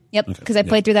it 2? Yep, because I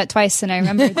played through that twice, and I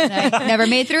remember that I never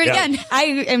made through it again. I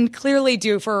am clearly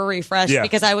due for a refresh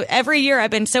because every year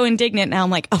I've been so indignant. Now I'm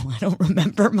like, I don't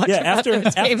remember much about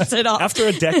those games at all. After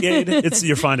a decade,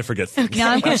 you're fine to forget things.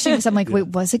 Now I'm questioning because I'm like, wait,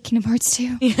 was it Kingdom Hearts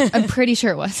 2? I'm pretty sure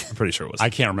it was. I'm pretty sure it was.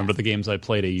 I can't remember the games I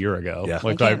played a year ago. Yeah.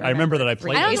 Like I remember that I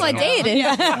played. I don't know what day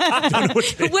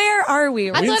it is. Where are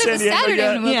we? I thought it was Saturday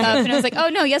when I woke up, and I was like, oh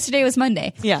no, yesterday was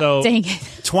Monday. Yeah. So, dang it.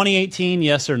 2018,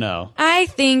 yes or no? I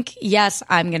think yes.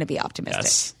 I'm going to be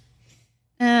optimistic.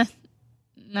 Yes.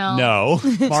 No. No,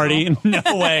 Marty, no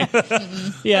way. Yeah.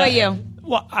 What about you?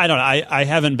 Well, I don't know. I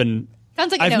haven't been.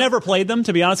 Sounds like I've never played them,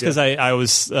 to be honest, because I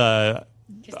was.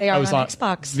 They are on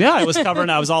Xbox. Yeah, I was covering.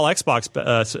 I was all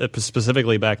Xbox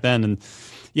specifically back then, and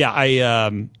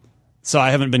so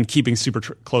I haven't been keeping super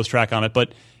close track on it.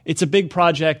 But it's a big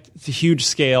project. It's a huge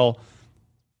scale.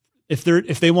 If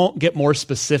they won't get more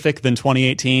specific than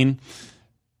 2018,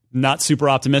 not super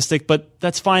optimistic. But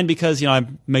that's fine because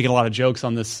I'm making a lot of jokes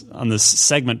on this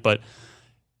segment. But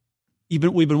we've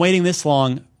been waiting this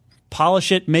long.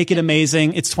 Polish it, make it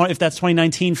amazing. If that's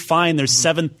 2019, fine. There's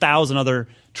 7,000 other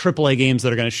AAA games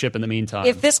that are going to ship in the meantime.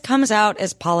 If this comes out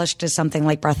as polished as something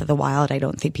like Breath of the Wild, I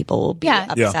don't think people will be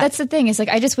upset. Yeah. That's the thing. Is like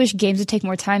I just wish games would take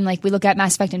more time. Like we look at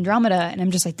Mass Effect Andromeda, and I'm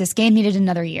just like, this game needed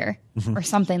another year or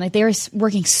something. Like they were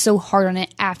working so hard on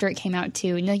it after it came out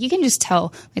too, and like you can just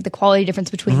tell like the quality difference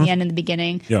between the end and the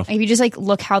beginning. Yeah. Like, if you just like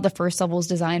look how the first level is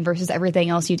designed versus everything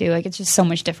else you do, like it's just so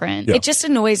much different. Yeah. It just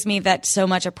annoys me that so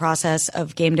much a process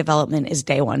of game development is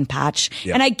day one patch,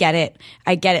 and I get it.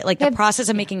 Like the process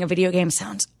of making a video game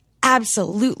sounds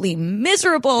absolutely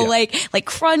miserable. Like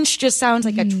crunch just sounds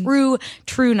like a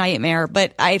true nightmare.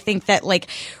 But I think that like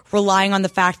relying on the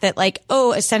fact that like,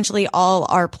 essentially all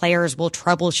our players will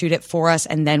troubleshoot it for us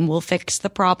and then we'll fix the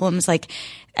problems. Like,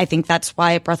 I think that's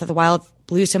why Breath of the Wild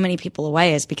blew so many people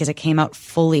away, is because it came out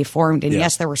fully formed. And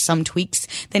yes, there were some tweaks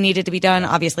that needed to be done.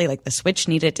 Obviously, like the Switch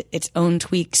needed its own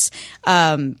tweaks.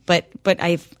 But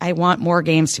I want more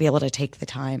games to be able to take the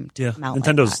time to come out.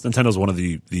 Nintendo's one of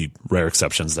the rare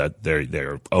exceptions that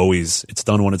they're always, it's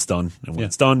done when it's done. And when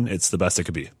it's done, it's the best it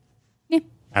could be. Yeah.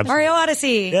 Mario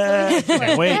Odyssey. Yeah.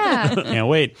 Can't wait. Can't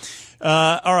wait.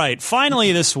 All right.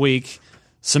 Finally this week,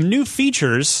 some new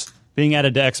features being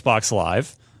added to Xbox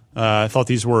Live. I thought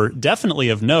these were definitely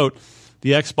of note.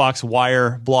 The Xbox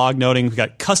Wire blog noting we've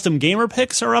got custom gamer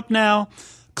picks are up now,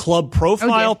 club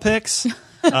profile picks,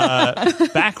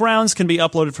 backgrounds can be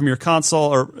uploaded from your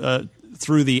console or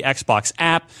through the Xbox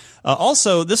app.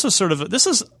 Also, this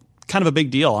is kind of a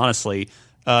big deal, honestly.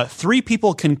 3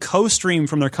 people can co-stream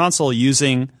from their console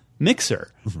using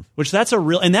Mixer, which that's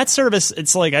and that service.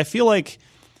 It's like I feel like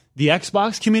the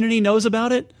Xbox community knows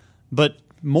about it, but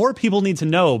more people need to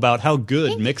know about how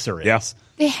good Mixer is. Yeah.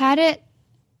 They had it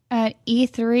at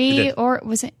E3, or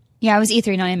was it? Yeah, it was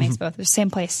E3, not IMX both. It was the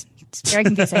same place. It's very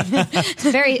confusing. It's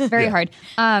very, very hard.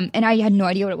 And I had no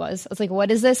idea what it was. I was like, what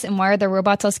is this? And why are the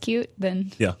robots less cute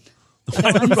than Oh, there's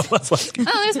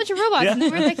a bunch of robots and they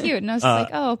weren't that cute. And I was like,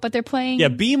 oh, but they're playing. Yeah,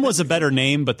 Beam was a better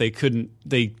name, but they couldn't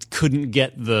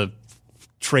get the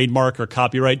trademark or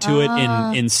copyright to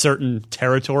it in certain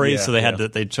territories, so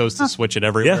they chose to switch it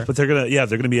everywhere. Yeah, but they're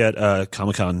gonna be at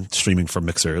Comic-Con streaming from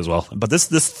Mixer as well. But this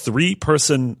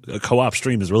 3-person co-op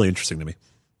stream is really interesting to me.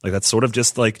 Like that's sort of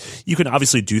just like you can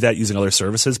obviously do that using other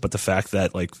services, but the fact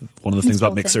that like one of the things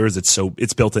about Mixer is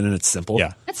it's built in and it's simple.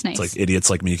 Yeah, that's nice. It's like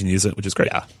idiots like me can use it, which is great.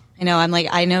 Yeah. I know.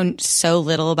 I know so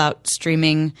little about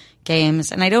streaming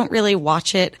games, and I don't really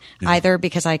watch it either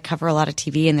because I cover a lot of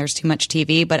TV and there's too much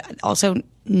TV, but also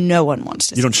no one wants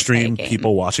to You don't see me play a stream game.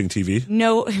 people watching TV?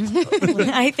 No,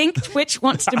 I think Twitch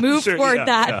wants to move Sure, toward yeah,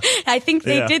 that. yeah. I think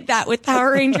they Yeah. did that with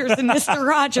Power Rangers and Mr.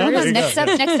 Rogers. Next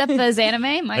up is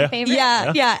anime, my favorite.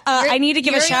 Yeah. I need to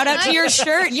give a You're shout out to your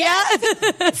shirt. Yeah,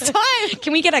 It's time.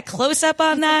 can we get a close up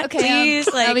on that, Okay, please?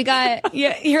 we got.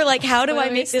 Yeah, you're like, how do I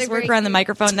make this work around the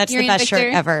microphone? That's Yuri the and best Victor,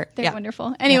 shirt ever. They're Yeah.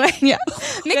 wonderful. Anyway, Yeah.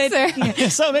 Mixer.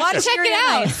 So Watch Mixer. Check Yuri it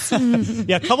and out. I.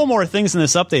 Yeah, a couple more things in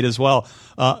this update as well.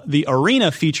 The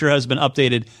Arena feature has been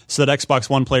updated so that Xbox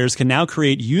One players can now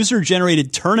create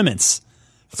user-generated tournaments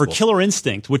for Killer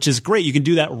Instinct, which is great. You can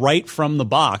do that right from the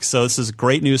box. So this is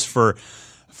great news for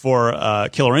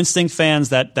Killer Instinct fans.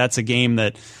 That's a game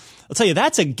that I'll tell you,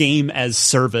 that's a game as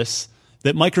service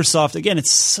that Microsoft. Again,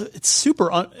 it's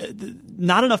super.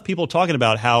 Not enough people talking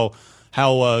about how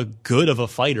good of a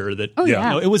fighter that. Oh,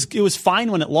 yeah. You know, it was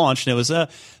fine when it launched, and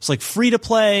it's like free to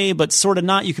play, but sort of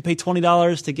not. You could pay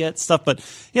 $20 to get stuff, but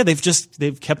yeah,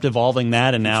 they've kept evolving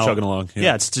that, and now chugging along.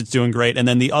 Yeah, it's doing great. And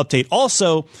then the update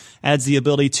also adds the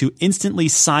ability to instantly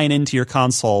sign into your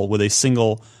console with a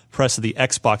single press of the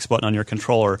Xbox button on your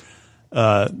controller.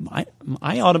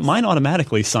 Mine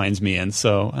automatically signs me in,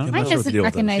 so I don't know. Mine sure what the doesn't deal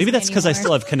with that recognize. Maybe that's because I anymore.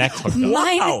 still have Kinect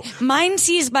hooked up. Mine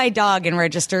sees my dog and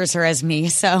registers her as me.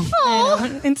 So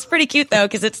it's pretty cute though,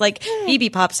 because it's like Phoebe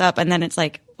pops up and then it's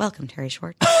like, "Welcome, Terry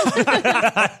Schwartz."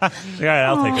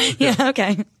 Yeah, I'll take it. Yeah,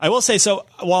 okay. I will say, so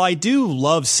while I do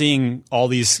love seeing all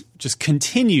these just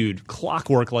continued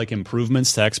clockwork-like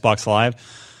improvements to Xbox Live,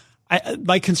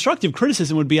 my constructive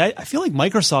criticism would be I feel like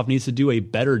Microsoft needs to do a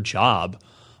better job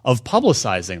of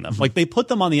publicizing them. Like, they put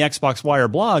them on the Xbox Wire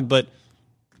blog, but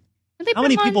They how put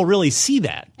many them on, people really see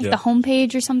that? like the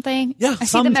homepage or something? Yeah, I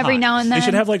see them every sometimes. now and then. They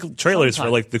should have like trailers for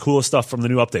like the coolest stuff from the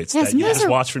new updates Yes, that you those just are-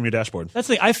 watch from your dashboard. That's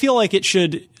the thing. I feel like it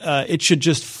should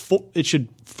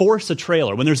force a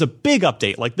trailer when there's a big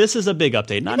update. Like, this is a big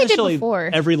update, not They did necessarily before.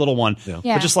 every little one, Yeah.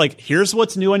 but just like, here's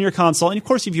what's new on your console. And of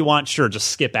course, if you want, sure, just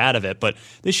skip out of it. But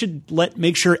they should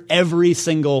make sure every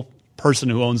single person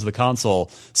who owns the console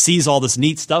sees all this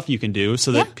neat stuff you can do,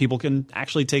 so that Yeah. people can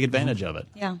actually take advantage of it.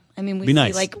 Yeah. I mean, we Be see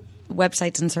nice. like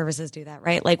websites and services do that,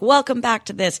 right? Like, welcome back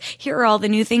to this. Here are all the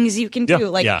new things you can do. Yeah.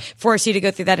 Like, Yeah. force you to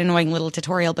go through that annoying little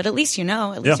tutorial, but at least you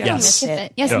know. At least Yeah. you haven't Yes. missed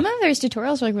it. Yeah, some of those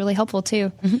tutorials are like really helpful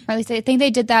too. Or at least I think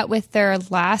they did that with their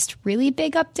last really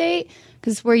big update,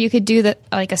 because where you could do the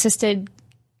like assisted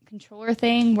controller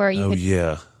thing where you Oh could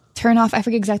yeah. turn off. I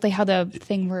forget exactly how the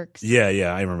thing works. Yeah,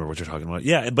 I remember what you're talking about.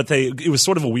 Yeah, but it was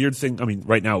sort of a weird thing. I mean,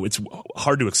 right now it's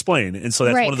hard to explain, and so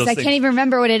that's Right, one of because those I things. can't even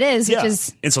remember what it is, yeah, which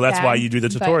is and so that's bad, why you do the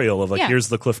but, tutorial of like, yeah, here's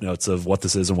the cliff notes of what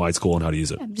this is and why it's cool and how to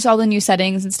use it. just all the new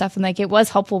settings and stuff. And like, it was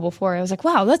helpful before. I was like,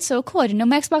 wow, that's so cool. I didn't know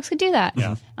my Xbox could do that.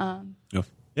 Yeah. Yeah.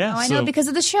 Yeah. Now I so know because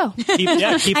of the show. keep I an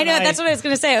know, eye- that's what I was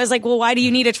going to say. I was like, well, why do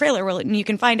you need a trailer? Well, you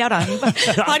can find out on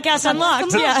Podcast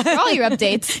Unlocked. Yeah. For all your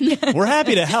updates. We're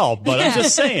happy to help, but I'm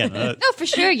just saying. No, for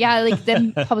sure. Yeah, like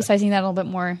them publicizing that a little bit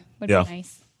more would Yeah. be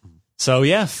nice. So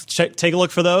yeah, take a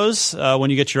look for those when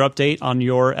you get your update on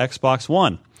your Xbox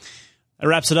One. That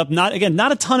wraps it up. Not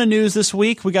a ton of news this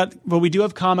week. But we do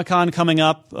have Comic-Con coming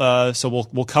up, so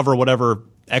we'll cover whatever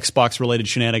Xbox related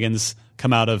shenanigans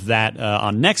come out of that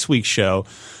on next week's show.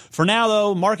 For now,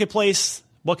 though, Marketplace.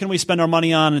 What can we spend our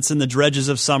money on? It's in the dredges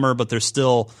of summer, but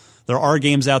there are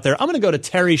games out there. I'm going to go to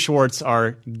Terry Schwartz,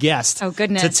 our guest, Oh,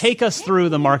 goodness. to take us through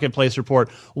the Marketplace report.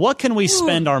 What can we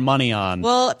spend our money on?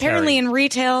 Well, apparently Terry? in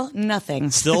retail,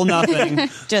 nothing. Still nothing.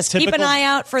 Just keep an Typical- eye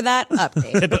out for that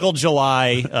update. Typical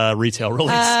July retail release.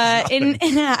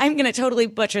 I'm going to totally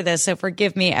butcher this, so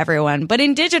forgive me, everyone. But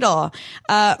in digital,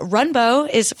 Runbow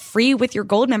is free with your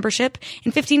gold membership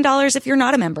and $15 if you're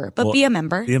not a member. But be a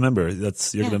member. Be a member.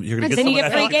 That's you're gonna get. Then you some get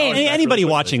of free that games. back Anybody really quickly.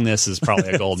 watching this is probably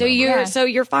a gold So member.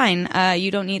 you're fine. You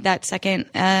don't need that second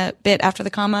bit after the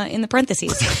comma in the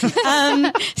parentheses.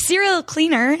 Serial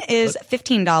cleaner is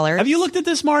 $15. Have you looked at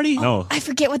this, Marty? No. I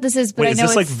forget what this is, but Wait, I is know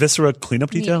this like it's, Viscera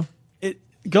cleanup detail?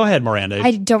 Go ahead, Miranda.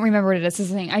 I don't remember what it is. This is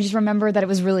the thing. I just remember that it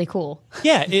was really cool.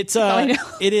 Yeah, it's I know.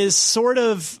 it is sort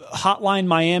of Hotline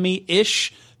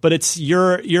Miami-ish, but it's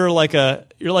you're like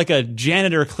a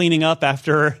janitor cleaning up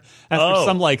after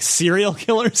some like serial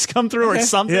killers come through or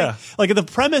something. Yeah. Like, the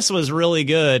premise was really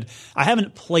good. I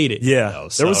haven't played it. Yeah, yet, though,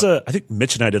 there was so- I think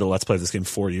Mitch and I did a Let's Play of this game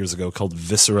 4 years ago called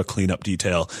Viscera Cleanup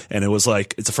Detail, and it was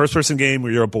like, it's a first-person game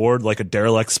where you're aboard like a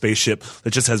derelict spaceship that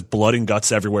just has blood and guts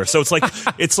everywhere. So it's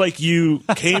like you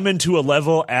came into a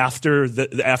level after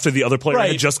the other player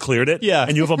Right. had just cleared it, Yeah.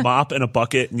 and you have a mop and a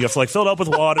bucket, and you have to like fill it up with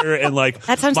water and like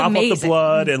That sounds mop up the amazing.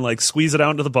 blood and like squeeze it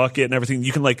out into the bucket and everything.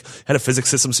 You can like had a physics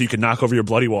system so you can knock over your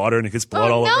bloody water and it gets blood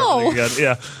Oh, all no. over everything.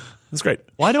 Yeah. It's great.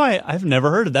 Why do I've never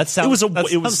heard of that. Sounds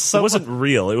It wasn't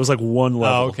real. It was like one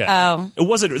level. Oh, okay. Oh. It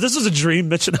wasn't. This was a dream,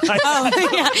 Mitch and I. Oh,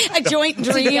 yeah. A joint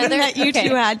dream that you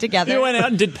two had together. You went out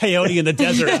and did peyote in the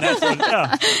desert. And that's what,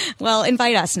 yeah. Well,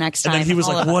 invite us next time. And then he was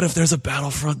all like, of us. "What if there's a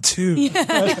Battlefront 2?"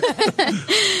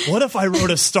 What if I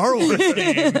wrote a Star Wars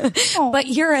game? But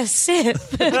you're a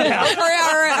Sith.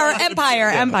 or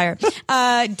Empire.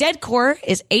 Dead Core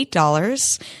is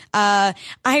 $8.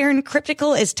 Iron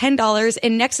Cryptical is $10.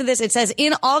 And next to this, it says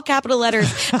in all capital letters,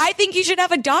 I think you should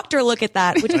have a doctor look at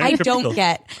that, which I don't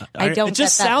get. I don't It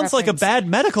just get that sounds like a reference. bad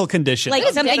medical condition. Like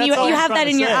something That's you all I'm have trying that to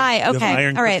in your say. eye. have Okay.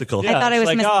 Iron All right. Cryptical. I thought I was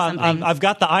It's like, missing something. I've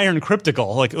got the Iron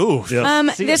Cryptical. Like, ooh. Yeah.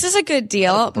 This is a good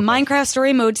deal. Minecraft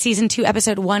Story Mode Season 2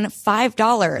 Episode 1,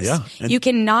 $5. Yeah, and- You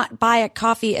cannot buy a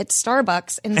coffee at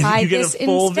Starbucks and buy you get this a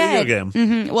full instead. video game.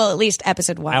 Mhm. Well, at least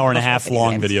Episode 1. Hour and a before half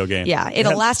long video game. Yeah,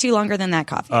 it'll last you longer than that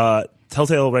coffee.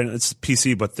 Telltale, right? It's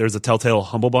PC, but there's a Telltale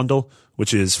Humble Bundle,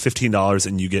 which is $15,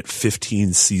 and you get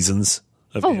 15 seasons.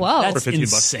 Of games wow. for That's $15.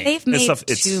 insane. They've made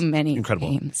It's too many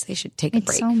incredible. games. They should take a It's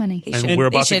break. so many. They And should- we're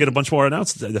they about to should- get a bunch more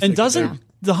announced. And doesn't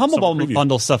the Humble Summer preview.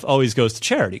 Bundle stuff always goes to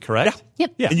charity, correct?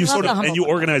 Yep. Yeah. And you Love sort the of Humble and you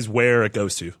Bundle. organize where it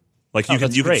goes to. Like you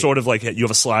that's can great. sort of like you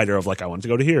have a slider of like I want to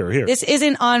go to here or here. This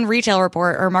isn't on Retail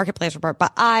Report or Marketplace Report,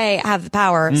 but I have the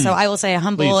power. So I will say a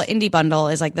Humble Please. Indie Bundle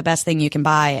is like the best thing you can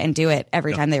buy and do it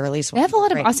every time they release one. They have a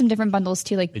lot of Great. awesome different bundles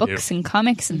too, like books and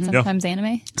comics and sometimes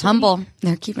anime. Humble.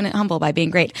 They're keeping it humble by being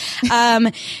great.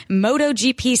 Moto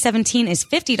GP 17 is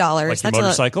 $50. Like your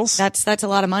motorcycles? That's a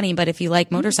lot of money, but if you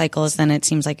like motorcycles, then it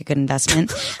seems like a good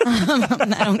investment.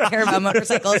 I don't care about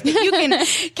motorcycles. But you can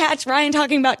catch Ryan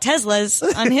talking about Teslas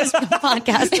on his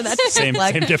podcast. So that's Same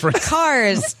difference.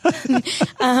 Cars.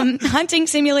 Hunting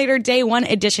Simulator Day 1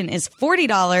 edition is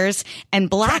 $40 and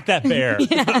Black That bear. No, leave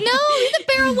the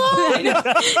bear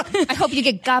alone. I hope you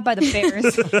get got by the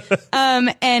bears.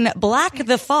 and Black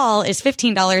the Fall is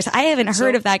 $15. I haven't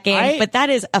heard of that game, I- but that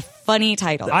is a funny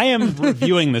title. I am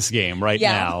reviewing this game right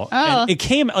Yeah. now. Oh. And it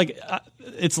came like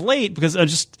it's late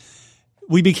because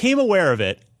we became aware of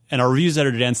it, and our reviews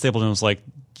editor Dan Stapleton was like,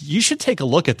 "You should take a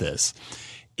look at this."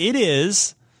 It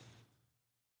is.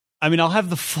 I mean, I'll have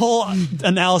the full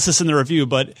analysis in the review,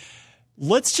 but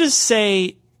let's just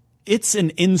say it's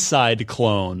an Inside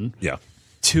clone Yeah.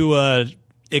 to a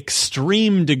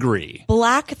extreme degree.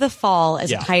 Black the Fall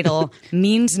as Yeah. a title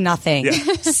means nothing,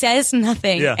 says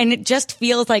nothing, Yeah. and it just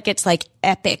feels like it's like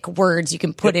epic words you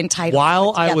can put in titles.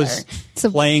 While I together. was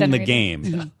So playing the generated.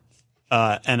 game,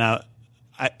 and I,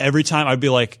 every time I'd be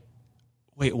like,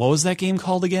 wait, what was that game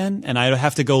called again? And I'd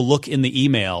have to go look in the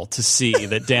email to see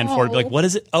that Dan Ford would be like, what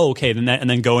is it? Oh, okay. Then and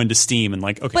then go into Steam and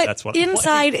like, okay, But that's what I'm playing.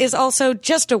 Inside is also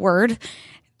just a word.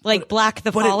 Like Black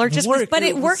the Fall, it or just, worked. but it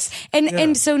It was- works,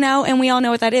 and so now, and we all know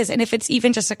what that is. And if it's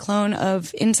even just a clone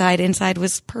of Inside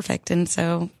was perfect, and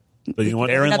so But you know what?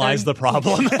 Therein lies the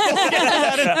problem.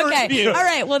 okay, all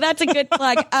right, well that's a good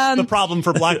plug. The problem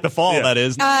for Black the Fall, that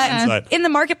is. Inside. In the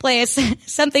marketplace,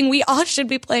 something we all should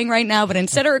be playing right now, but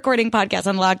instead of recording Podcast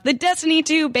Unlocked, the Destiny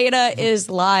 2 beta is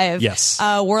live. Yes.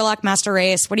 Warlock Master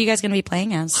Race. What are you guys going to be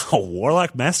playing as? Oh,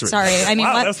 Warlock Master. Sorry, I mean,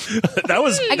 wow, what? that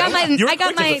was. I got my. you were I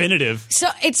got quick my. definitive. So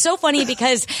it's so funny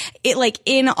because it like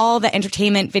in all the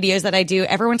entertainment videos that I do,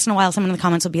 every once in a while, someone in the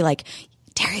comments will be like,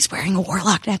 Terry's wearing a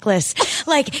Warlock necklace.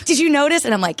 Like, did you notice?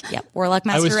 And I'm like, yep, Warlock I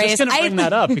Master was Race. just going to bring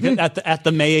that up because at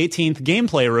the May 18th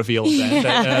gameplay reveal event,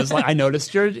 I was like, I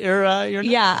noticed your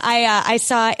Yeah, I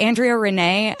saw Andrea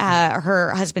Renee,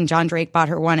 her husband John Drake bought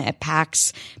her one at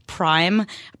PAX Prime,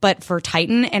 but for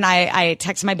Titan. And I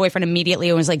texted my boyfriend immediately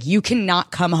and was like, you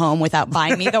cannot come home without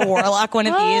buying me the Warlock one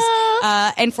of these.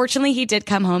 And fortunately, he did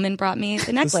come home and brought me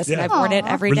the necklace, and I've worn it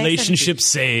every day. relationship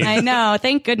saved. I know,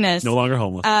 thank goodness. no longer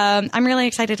homeless. I'm really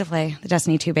excited to play the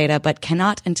Destiny 2 beta, but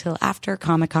cannot until after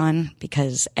Comic-Con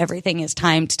because everything is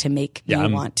timed to make me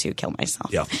want to kill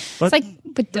myself. yeah. It's like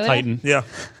with Dota. Titan. Yeah.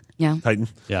 Yeah. Titan.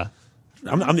 Yeah.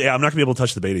 I'm not going to be able to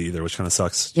touch the beta either, which kind of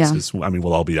sucks. Yeah. Just 'cause, I mean,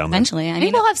 we'll all be down there. Eventually, I Maybe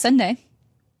mean, we'll have Sunday.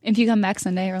 If you come back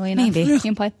Sunday early enough. Maybe. You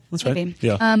can play. That's right. maybe.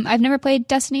 Yeah. I've never played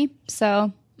Destiny,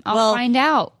 so I'll find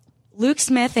out. Luke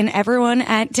Smith and everyone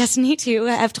at Destiny 2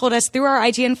 have told us through our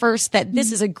IGN First that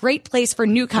this is a great place for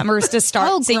newcomers to start.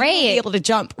 Oh, so you'll great. be able to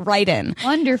jump right in.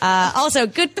 Wonderful. Also,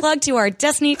 good plug to our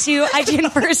Destiny 2 IGN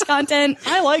First content.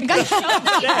 I like that.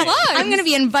 I'm going to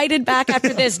be invited back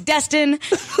after this. Destin,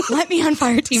 let me on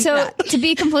fire team. So, for that. to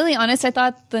be completely honest, I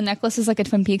thought the necklace is like a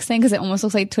Twin Peaks thing because it almost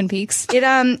looks like Twin Peaks.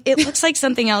 It looks like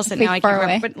something else that Like now I far can't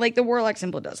remember. away. But like the Warlock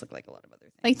symbol does look like a lot of other things.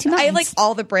 Like two I mountains. like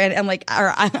all the brand and like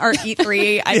our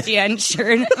E3 IGN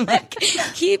shirt. I'm like,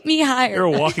 keep me higher. You're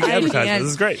a walking IGN. advertiser.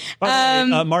 This is great.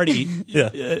 Marty,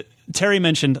 Yeah. Terry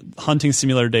mentioned Hunting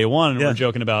Simulator Day 1, and Yeah. we're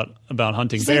joking about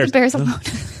hunting Leave bears. the bears alone.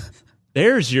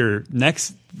 There's your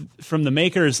next from the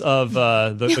makers of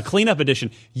the cleanup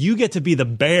edition. You get to be the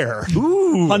bear,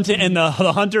 hunting, and the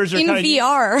hunters are In kind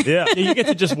VR. Yeah. You get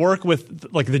to just work with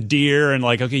like the deer and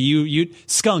like, okay, you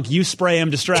skunk, you spray him,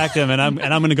 distract him, and I'm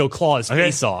going to go claw his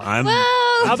face off. I'm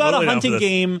How about totally a down hunting for this.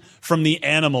 game from the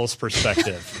animal's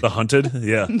perspective? The Hunted?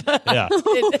 Yeah. Yeah,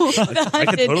 I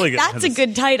could totally get That's behind a this.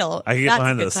 good title. I can get That's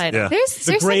behind a good this. title. Yeah. There's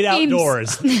the great some games-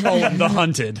 outdoors, the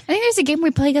hunted. I think there's a game where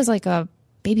you play as like a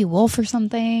baby wolf or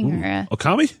something, or a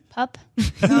Okami? pup.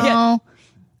 No.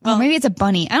 Well, maybe it's a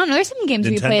bunny. I don't know. There's some games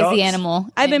where you play as the Nintendogs? animal.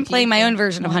 I've been and playing you my can own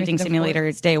version of wander Hunting through the Simulator.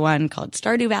 forest. It's day one called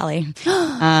Stardew Valley,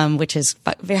 which is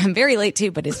I'm very late to,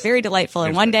 but it's very delightful.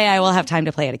 And one day I will have time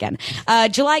to play it again.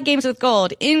 July games with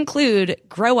gold include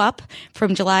Grow Up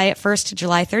from July 1st to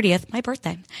July 30th, my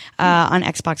birthday, on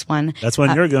Xbox One. That's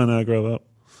when you're going to grow up.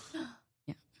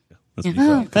 That's what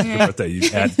you thought. Your birthday.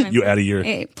 You add a year.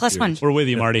 Hey, plus one. We're with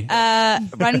you, Marty.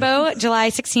 Runbow, July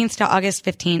 16th to August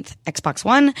 15th, Xbox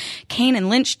One. Kane and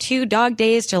Lynch 2 Dog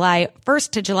Days, July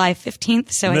 1st to July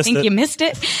 15th. So I Missed think it. you missed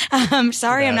it.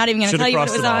 Sorry, I'm not even going to Should've tell you what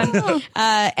it was crossed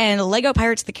on. And Lego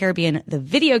Pirates of the Caribbean, the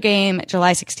video game,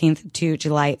 July 16th to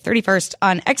July 31st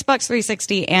on Xbox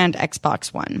 360 and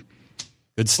Xbox One.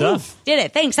 Good stuff. Did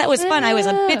it. Thanks. That was fun. I was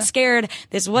a bit scared.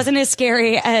 This wasn't as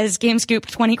scary as GameScoop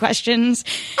 20 questions.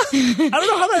 I don't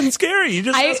know how that's scary. You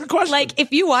just ask a question. Like,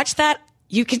 if you watch that,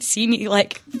 you could see me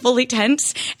like fully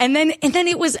tense. And then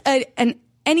it was an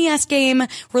NES game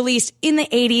released in the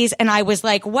 80s, and I was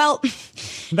like, well,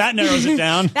 That narrows it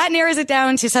down. that narrows it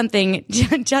down to something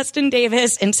Justin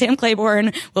Davis and Sam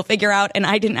Claiborne will figure out. And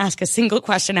I didn't ask a single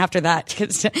question after that,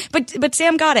 but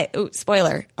Sam got it. Ooh,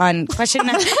 spoiler on question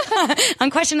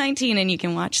on question 19, and you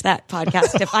can watch that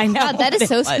podcast to find out. God, that what is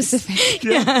so it was. specific.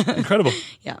 Incredible.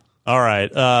 Yeah. All right.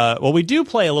 Well, we do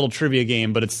play a little trivia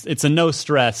game, but it's a no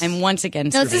stress. And once again,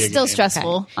 No, this is still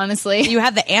stressful, honestly. you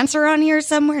have the answer on here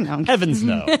somewhere? No. Heavens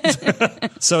no.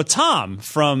 So Tom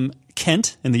from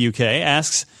Kent in the UK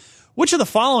asks, which of the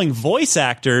following voice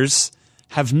actors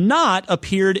have not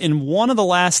appeared in one of the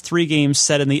last 3 games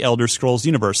set in the Elder Scrolls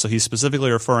universe? So he's specifically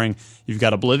referring, you've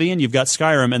got Oblivion, you've got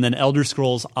Skyrim, and then Elder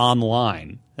Scrolls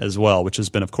Online as well, which has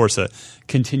been, of course, a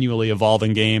continually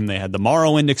evolving game. They had the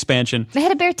Morrowind expansion. They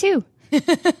had a bear too. They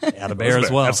had a bear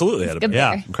as well. Absolutely. Had a Good bear.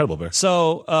 bear. Yeah. Incredible bear.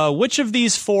 So, which of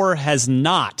these 4 has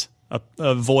not been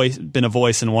a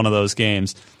voice in one of those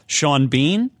games? Sean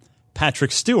Bean,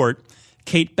 Patrick Stewart,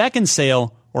 Kate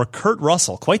Beckinsale, or Kurt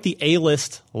Russell? Quite the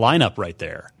A-list lineup right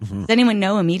there. Does anyone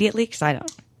know immediately? Because I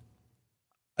don't.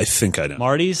 I think I know.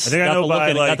 Marty's I think I got, know the look by,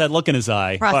 in, like- got that look in his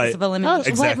eye. Process of Oh,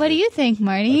 elimination. what do you think,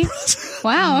 Marty?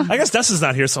 Wow. I guess Dustin's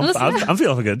not here, so I'm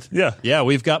feeling good. Yeah. Yeah,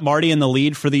 we've got Marty in the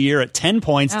lead for the year at 10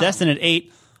 points, Destin at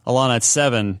 8, Alana at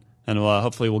 7, and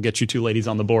hopefully we'll get you 2 ladies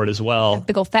on the board as well.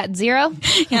 Big old fat 0.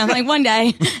 Yeah, I'm like one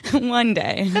day.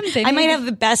 Someday. I might have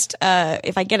the best,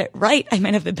 if I get it right, I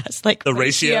might have the best, like, The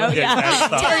ratio? Yeah, Yeah.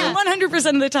 that's Terry,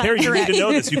 100% of the time. Harry, you need correct. to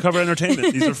know this. You cover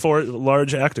entertainment. These are 4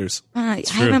 large actors. I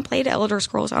haven't played Elder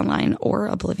Scrolls Online or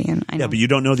Oblivion. I know. Yeah, but you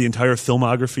don't know the entire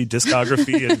filmography,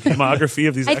 discography, and filmography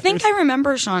of these I actors? think I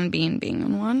remember Sean Bean being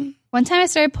in one. One time I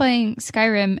started playing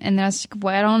Skyrim, and then I was like,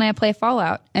 why don't I play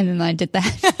Fallout? And then I did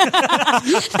that.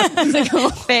 I was like, oh.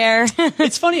 Fair.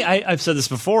 It's funny, I've said this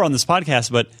before on this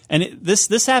podcast, but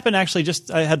this happened actually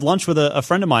I had lunch with a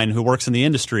friend of mine who works in the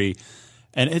industry,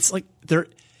 and it's like there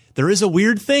is a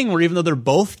weird thing where even though they're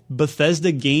both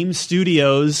Bethesda Game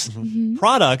Studios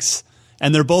products,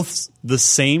 and they're both the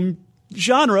same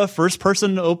genre,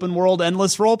 first-person, open-world,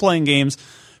 endless role-playing games,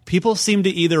 people seem to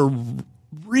either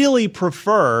really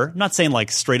prefer, I'm not saying like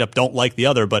straight up don't like the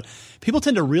other, but people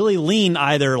tend to really lean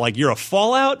either like you're a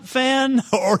Fallout fan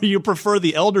or you prefer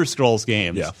the Elder Scrolls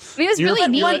games. Yeah. I mean, it was really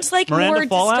neat. One's like Miranda more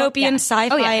Fallout? dystopian Yeah.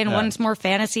 sci-fi, Oh, yeah. and one's more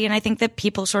fantasy, and I think that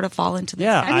people sort of fall into the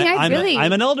Yeah, I mean,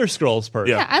 I'm an Elder Scrolls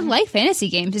person. Yeah, I like fantasy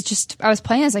games. It's just, I was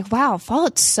playing, I was like, wow,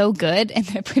 Fallout's so good. And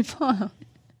then I played Fallout.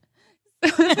 I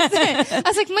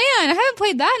was like, man, I haven't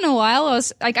played that in a while. I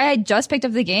was like, I had just picked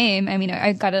up the game. I mean,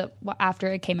 I got it after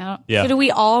it came out. Yeah. So do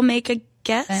we all make a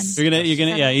guess? You're gonna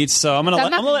each. So I'm gonna I'm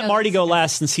not let gonna Marty know go this.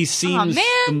 last since he seems man.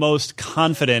 the most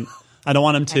confident. I don't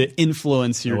want him to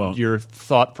influence your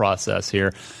thought process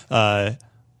here. I'm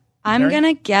going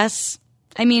to guess.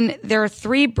 I mean, there are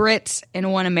 3 Brits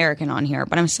and 1 American on here,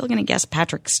 but I'm still going to guess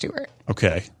Patrick Stewart.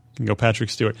 Okay, you can go Patrick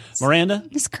Stewart. Miranda,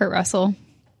 It's Kurt Russell.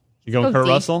 you going Oh, Kurt D.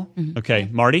 Russell? Okay,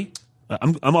 Marty.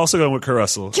 I'm also going with Kurt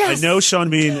Russell. Yes! I know Sean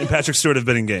Bean and Patrick Stewart have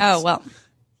been in games. Oh, well.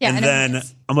 Yeah, And I know then who it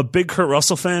is. I'm a big Kurt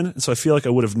Russell fan, so I feel like I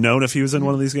would have known if he was in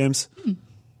one of these games.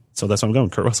 So that's why I'm going,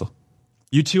 Kurt Russell.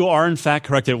 You two are in fact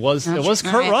correct. It was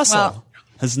Kurt right. Russell. Well,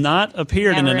 has not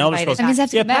appeared in never an Elder invited Scrolls. That means I have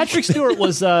to Yeah, get back. Patrick Stewart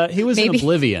was he was in Maybe.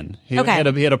 Oblivion. He Okay. had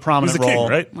a prominent He's the king, role,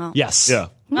 right? Well. Yes, Yeah.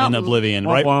 in Oblivion,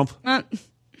 right? Womp womp.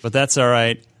 But that's all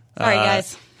right. Sorry,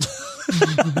 guys.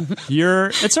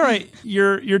 It's all right.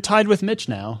 You're tied with Mitch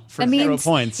now for That 0 means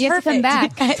points. you have to come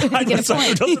back. Perfect. to get a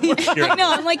point. I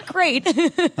know. I'm like, great. I'm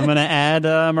going to add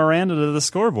Miranda to the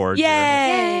scoreboard. here.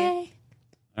 Yay.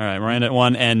 All right, Miranda at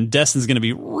 1, and Destin's going to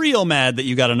be real mad that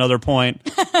you got another point.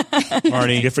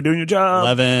 Marty, Good for doing your job.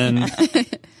 11.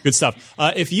 Good stuff.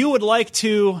 If you would like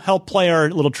to help play our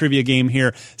little trivia game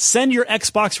here, send your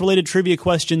Xbox-related trivia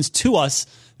questions to us.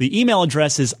 The email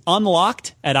address is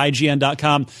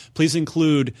unlocked@ign.com. Please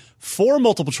include 4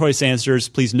 multiple-choice answers.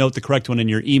 Please note the correct one in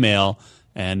your email,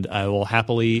 and I will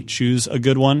happily choose a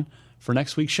good one for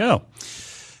next week's show.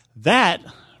 That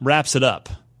wraps it up.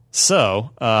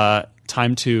 So,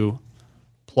 time to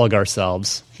plug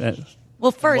ourselves.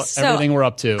 Well, first, Everything we're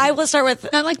up to. I will start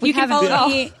with. Not like we you can haven't follow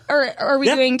been. me, or are we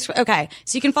doing? Okay,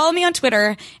 so you can follow me on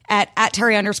Twitter at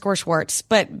Terry_Schwartz.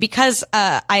 But because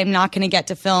I am not going to get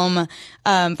to film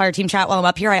Fireteam Chat while I'm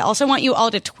up here, I also want you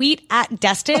all to tweet at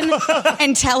Destin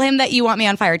and tell him that you want me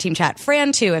on Fireteam Chat.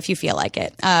 Fran too, if you feel like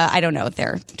it. I don't know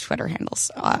their Twitter handles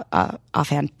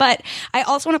offhand, but I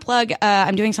also want to plug.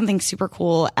 I'm doing something super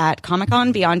cool at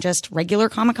Comic-Con beyond just regular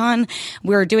Comic-Con.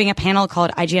 We're doing a panel called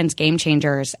IGN's Game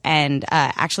Changers, and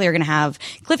actually are going to have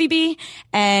Cliffy B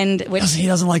and He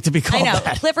doesn't like to be I called know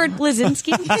that. Clifford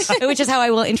Blazinski, which is how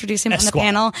I will introduce him on the Esquire.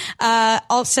 panel.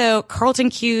 Also,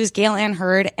 Carlton Hughes, Gail Ann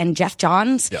Hurd, and Jeff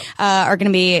Johns are going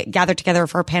to be gathered together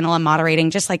for a panel I'm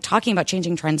moderating, just like talking about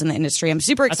changing trends in the industry. I'm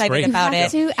super excited great. about I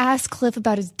have it. to ask Cliff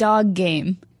about his dog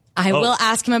game. I will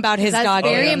ask him about his That's dog.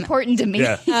 very game. important to me.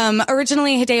 Yeah.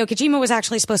 Originally, Hideo Kojima was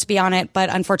actually supposed to be on it, but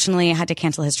unfortunately had to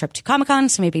cancel his trip to Comic-Con,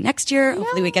 so maybe next year,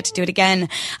 hopefully we get to do it again.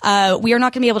 We are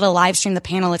not going to be able to live stream the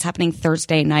panel. It's happening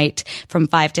Thursday night from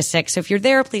 5 to 6. So if you're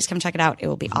there, please come check it out. It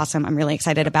will be awesome. I'm really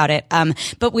excited about it.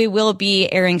 But we will be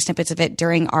airing snippets of it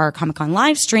during our Comic-Con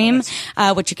live stream,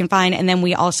 which you can find. And then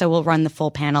we also will run the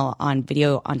full panel on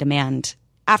video on demand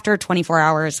after 24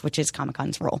 hours, which is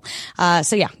Comic-Con's rule.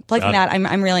 So yeah, plugging that.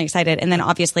 I'm really excited. And then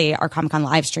obviously our Comic-Con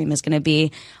live stream is going to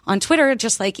be on Twitter,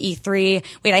 just like E3.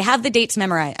 Wait, I have the dates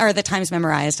memorized, or the times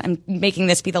memorized. I'm making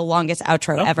this be the longest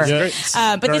outro ever.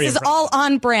 But Very this is all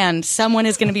on brand. Someone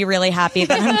is going to be really happy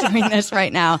that I'm doing this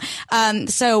right now.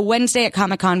 So Wednesday at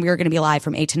Comic-Con, we are going to be live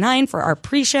from 8 to 9 for our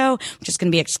pre-show, which is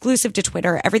going to be exclusive to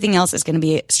Twitter. Everything else is going to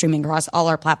be streaming across all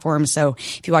our platforms. So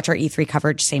if you watch our E3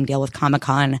 coverage, same deal with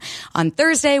Comic-Con. On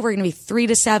Thursday, we're going to be 3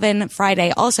 to 7.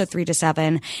 Friday, also 3 to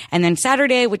 7. And then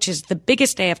Saturday, which is the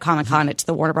biggest day of Comic-Con, it's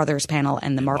the Warner Brothers panel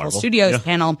and the Marvel Studios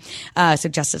panel. So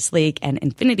Justice League and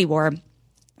Infinity War.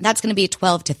 That's going to be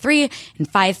 12 to 3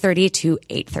 and 5:30 to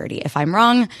 8:30. If I'm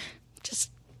wrong,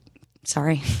 just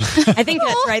sorry. I think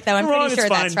that's right, though. I'm Wrong, pretty sure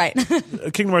it's that's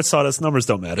right. Kingdom Hearts taught us numbers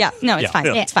don't matter. Yeah, no, it's Yeah. fine.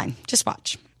 Yeah. It's fine. Just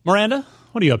watch. Miranda,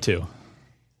 what are you up to?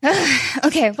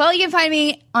 Okay, well, you can find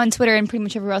me on Twitter and pretty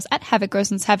much everywhere else at Havoc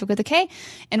Grossman's Havoc with a K.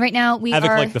 And right now we Havoc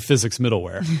are like the physics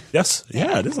middleware. Yes.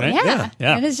 Yeah, it is. Like, yeah,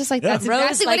 it is just like that's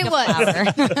Rose exactly like what it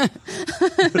a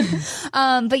was.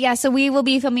 flower. But yeah, so we will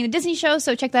be filming a Disney show,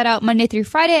 so check that out Monday through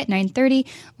Friday at 9:30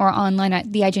 or online at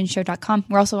theiGenShow.com.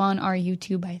 We're also on our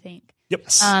YouTube, I think. Yep.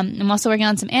 I'm also working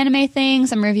on some anime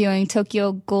things. I'm reviewing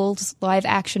Tokyo Ghoul's live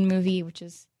action movie, which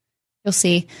is you'll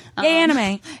see. Yay,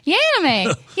 anime. Yeah,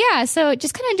 anime. Yeah, so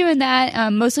just kind of doing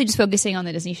that. Mostly just focusing on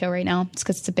the Disney show right now, just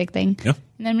because it's a big thing. Yeah.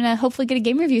 And I'm going to hopefully get a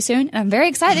game review soon. And I'm very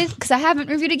excited because I haven't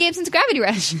reviewed a game since Gravity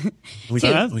Rush. We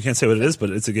can't say what it is, but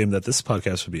it's a game that this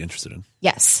podcast would be interested in.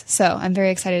 Yes. So I'm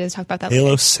very excited to talk about that. Halo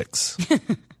later. 6.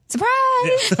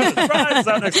 Surprise! Surprise!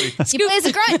 Out next week. You play as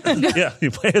a grunt. Yeah,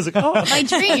 you play as a My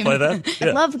dream. Play that. Yeah.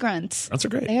 I love grunts. Grunts are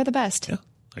great. They are the best. Yeah. I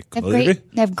They have completely agree.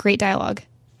 great. They have great dialogue.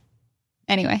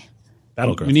 Anyway,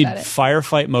 Battleground. We need Got it.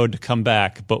 firefight mode to come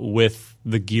back, but with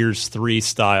the Gears 3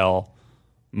 style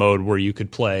mode where you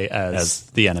could play as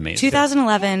the enemies.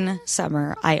 2011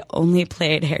 summer, I only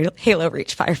played Halo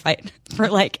Reach Firefight for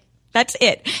that's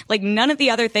it. Like none of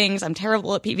the other things. I'm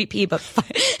terrible at PvP, but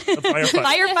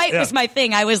firefight was my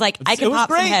thing. I was like, I it could was pop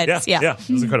some great. heads. Yeah, it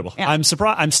was incredible. I'm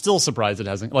surprised. I'm still surprised it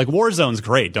hasn't. Like Warzone's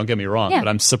great. Don't get me wrong, Yeah. but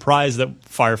I'm surprised that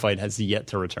Firefight has yet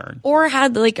to return. Or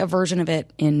had like a version of it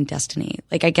in Destiny.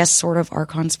 Like I guess sort of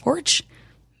Archon's Forge.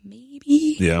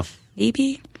 Maybe. Yeah.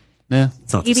 Maybe. Yeah,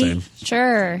 It's not the Maybe. same.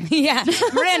 sure. Yeah.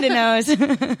 Miranda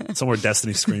knows. Somewhere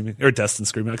Destiny screaming. Or Destin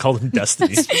screaming. I called him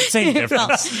Destiny. Same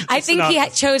difference. I think he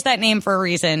chose that name for a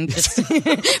reason. Just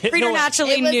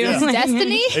preternaturally It was knew. his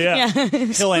destiny. Yeah.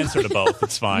 he'll answer to both.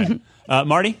 It's fine.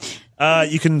 Marty,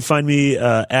 You can find me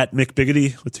at Mick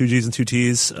Biggity with 2 G's and 2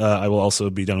 T's. I will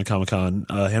also be down at Comic-Con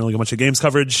handling a bunch of games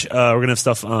coverage. We're going to have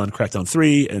stuff on Crackdown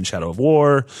 3 and Shadow of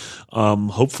War.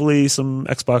 Hopefully some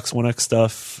Xbox One X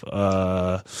stuff.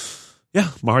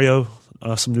 Mario,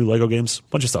 some new Lego games,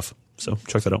 bunch of stuff. So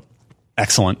check that out.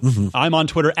 Excellent. I'm on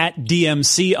Twitter at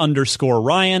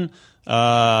DMC_Ryan.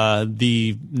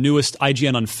 The newest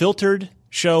IGN Unfiltered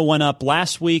show went up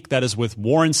last week. That is with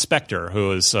Warren Spector,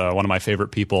 who is one of my favorite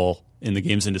people in the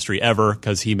games industry ever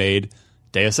because he made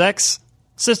Deus Ex,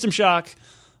 System Shock,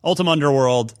 Ultima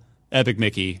Underworld, Epic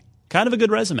Mickey. Kind of a good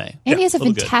resume. And he has a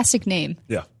little good. fantastic name.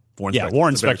 Yeah. Warren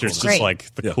Spector's Spector is just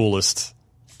like the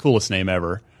coolest name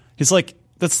ever. He's like,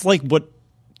 that's like what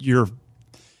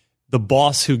the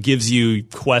boss who gives you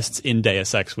quests in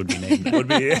Deus Ex would be named. Would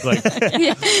be like,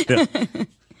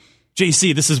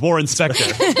 JC, this is Warren Spector.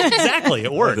 Exactly,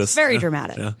 it works. Very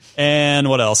dramatic. Yeah. And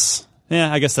what else? Yeah,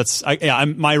 I guess that's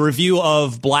my review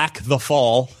of Black the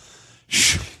Fall.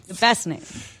 The best name.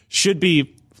 Should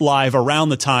be live around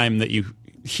the time that you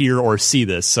hear or see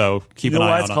this, so keep an eye on it. You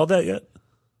know why it's called that yet?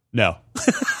 No.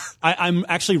 I'm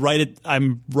actually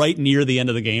I'm right near the end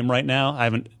of the game right now. I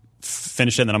haven't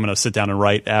finished it, and then I'm going to sit down and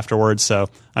write afterwards, so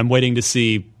I'm waiting to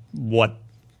see what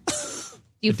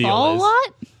You the fall deal a is.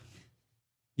 lot?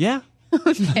 Oh,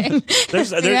 Okay. There's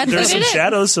some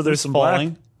shadows, so there's some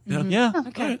Falling. black. Yeah.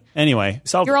 Okay. Anyway,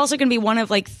 So You're also going to be one of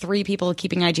like 3 people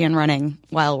keeping IGN running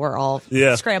while we're all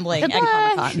scrambling at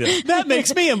Comic-Con. that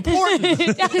makes me important.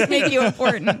 It does make you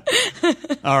important.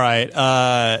 All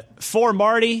right. For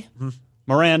Marty,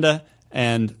 Miranda,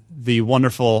 and the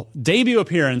wonderful debut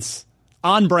appearance,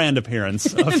 on-brand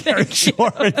appearance of Eric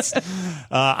Schwartz.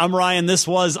 I'm Ryan. This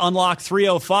was Unlock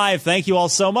 305. Thank you all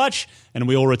so much, and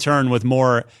we will return with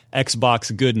more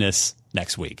Xbox goodness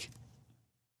next week.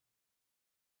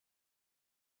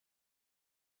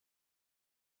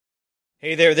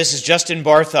 Hey there, this is Justin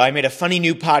Bartha. I made a funny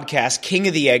new podcast, King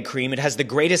of the Egg Cream. It has the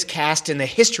greatest cast in the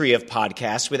history of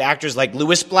podcasts with actors like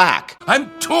Louis Black, I'm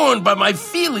torn by my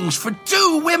feelings for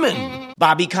 2 women.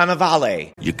 Bobby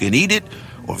Cannavale, You can eat it,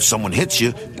 or if someone hits you,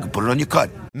 you can put it on your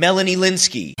cut. Melanie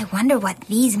Linsky, I wonder what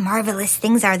these marvelous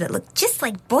things are that look just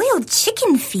like boiled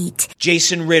chicken feet.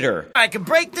 Jason Ritter, I can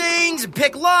break things and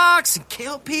pick locks and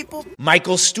kill people.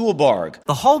 Michael Stuhlbarg,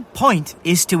 The whole point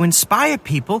is to inspire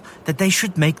people that they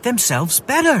should make themselves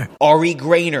better. Ari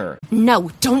Grainer,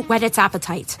 No, don't whet its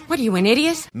appetite. What are you, an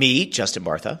idiot? me, Justin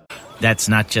Bartha, That's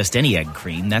not just any egg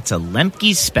cream, that's a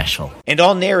Lemke's special. and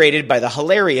all narrated by the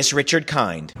hilarious Richard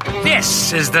Kind.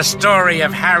 This is the story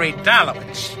of Harry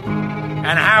Dalowitz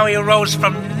and how he rose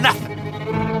from nothing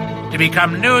to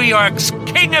become New York's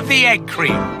King of the Egg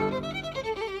Cream.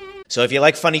 So if you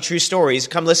like funny true stories,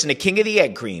 come listen to King of the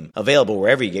Egg Cream, available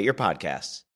wherever you get your podcasts.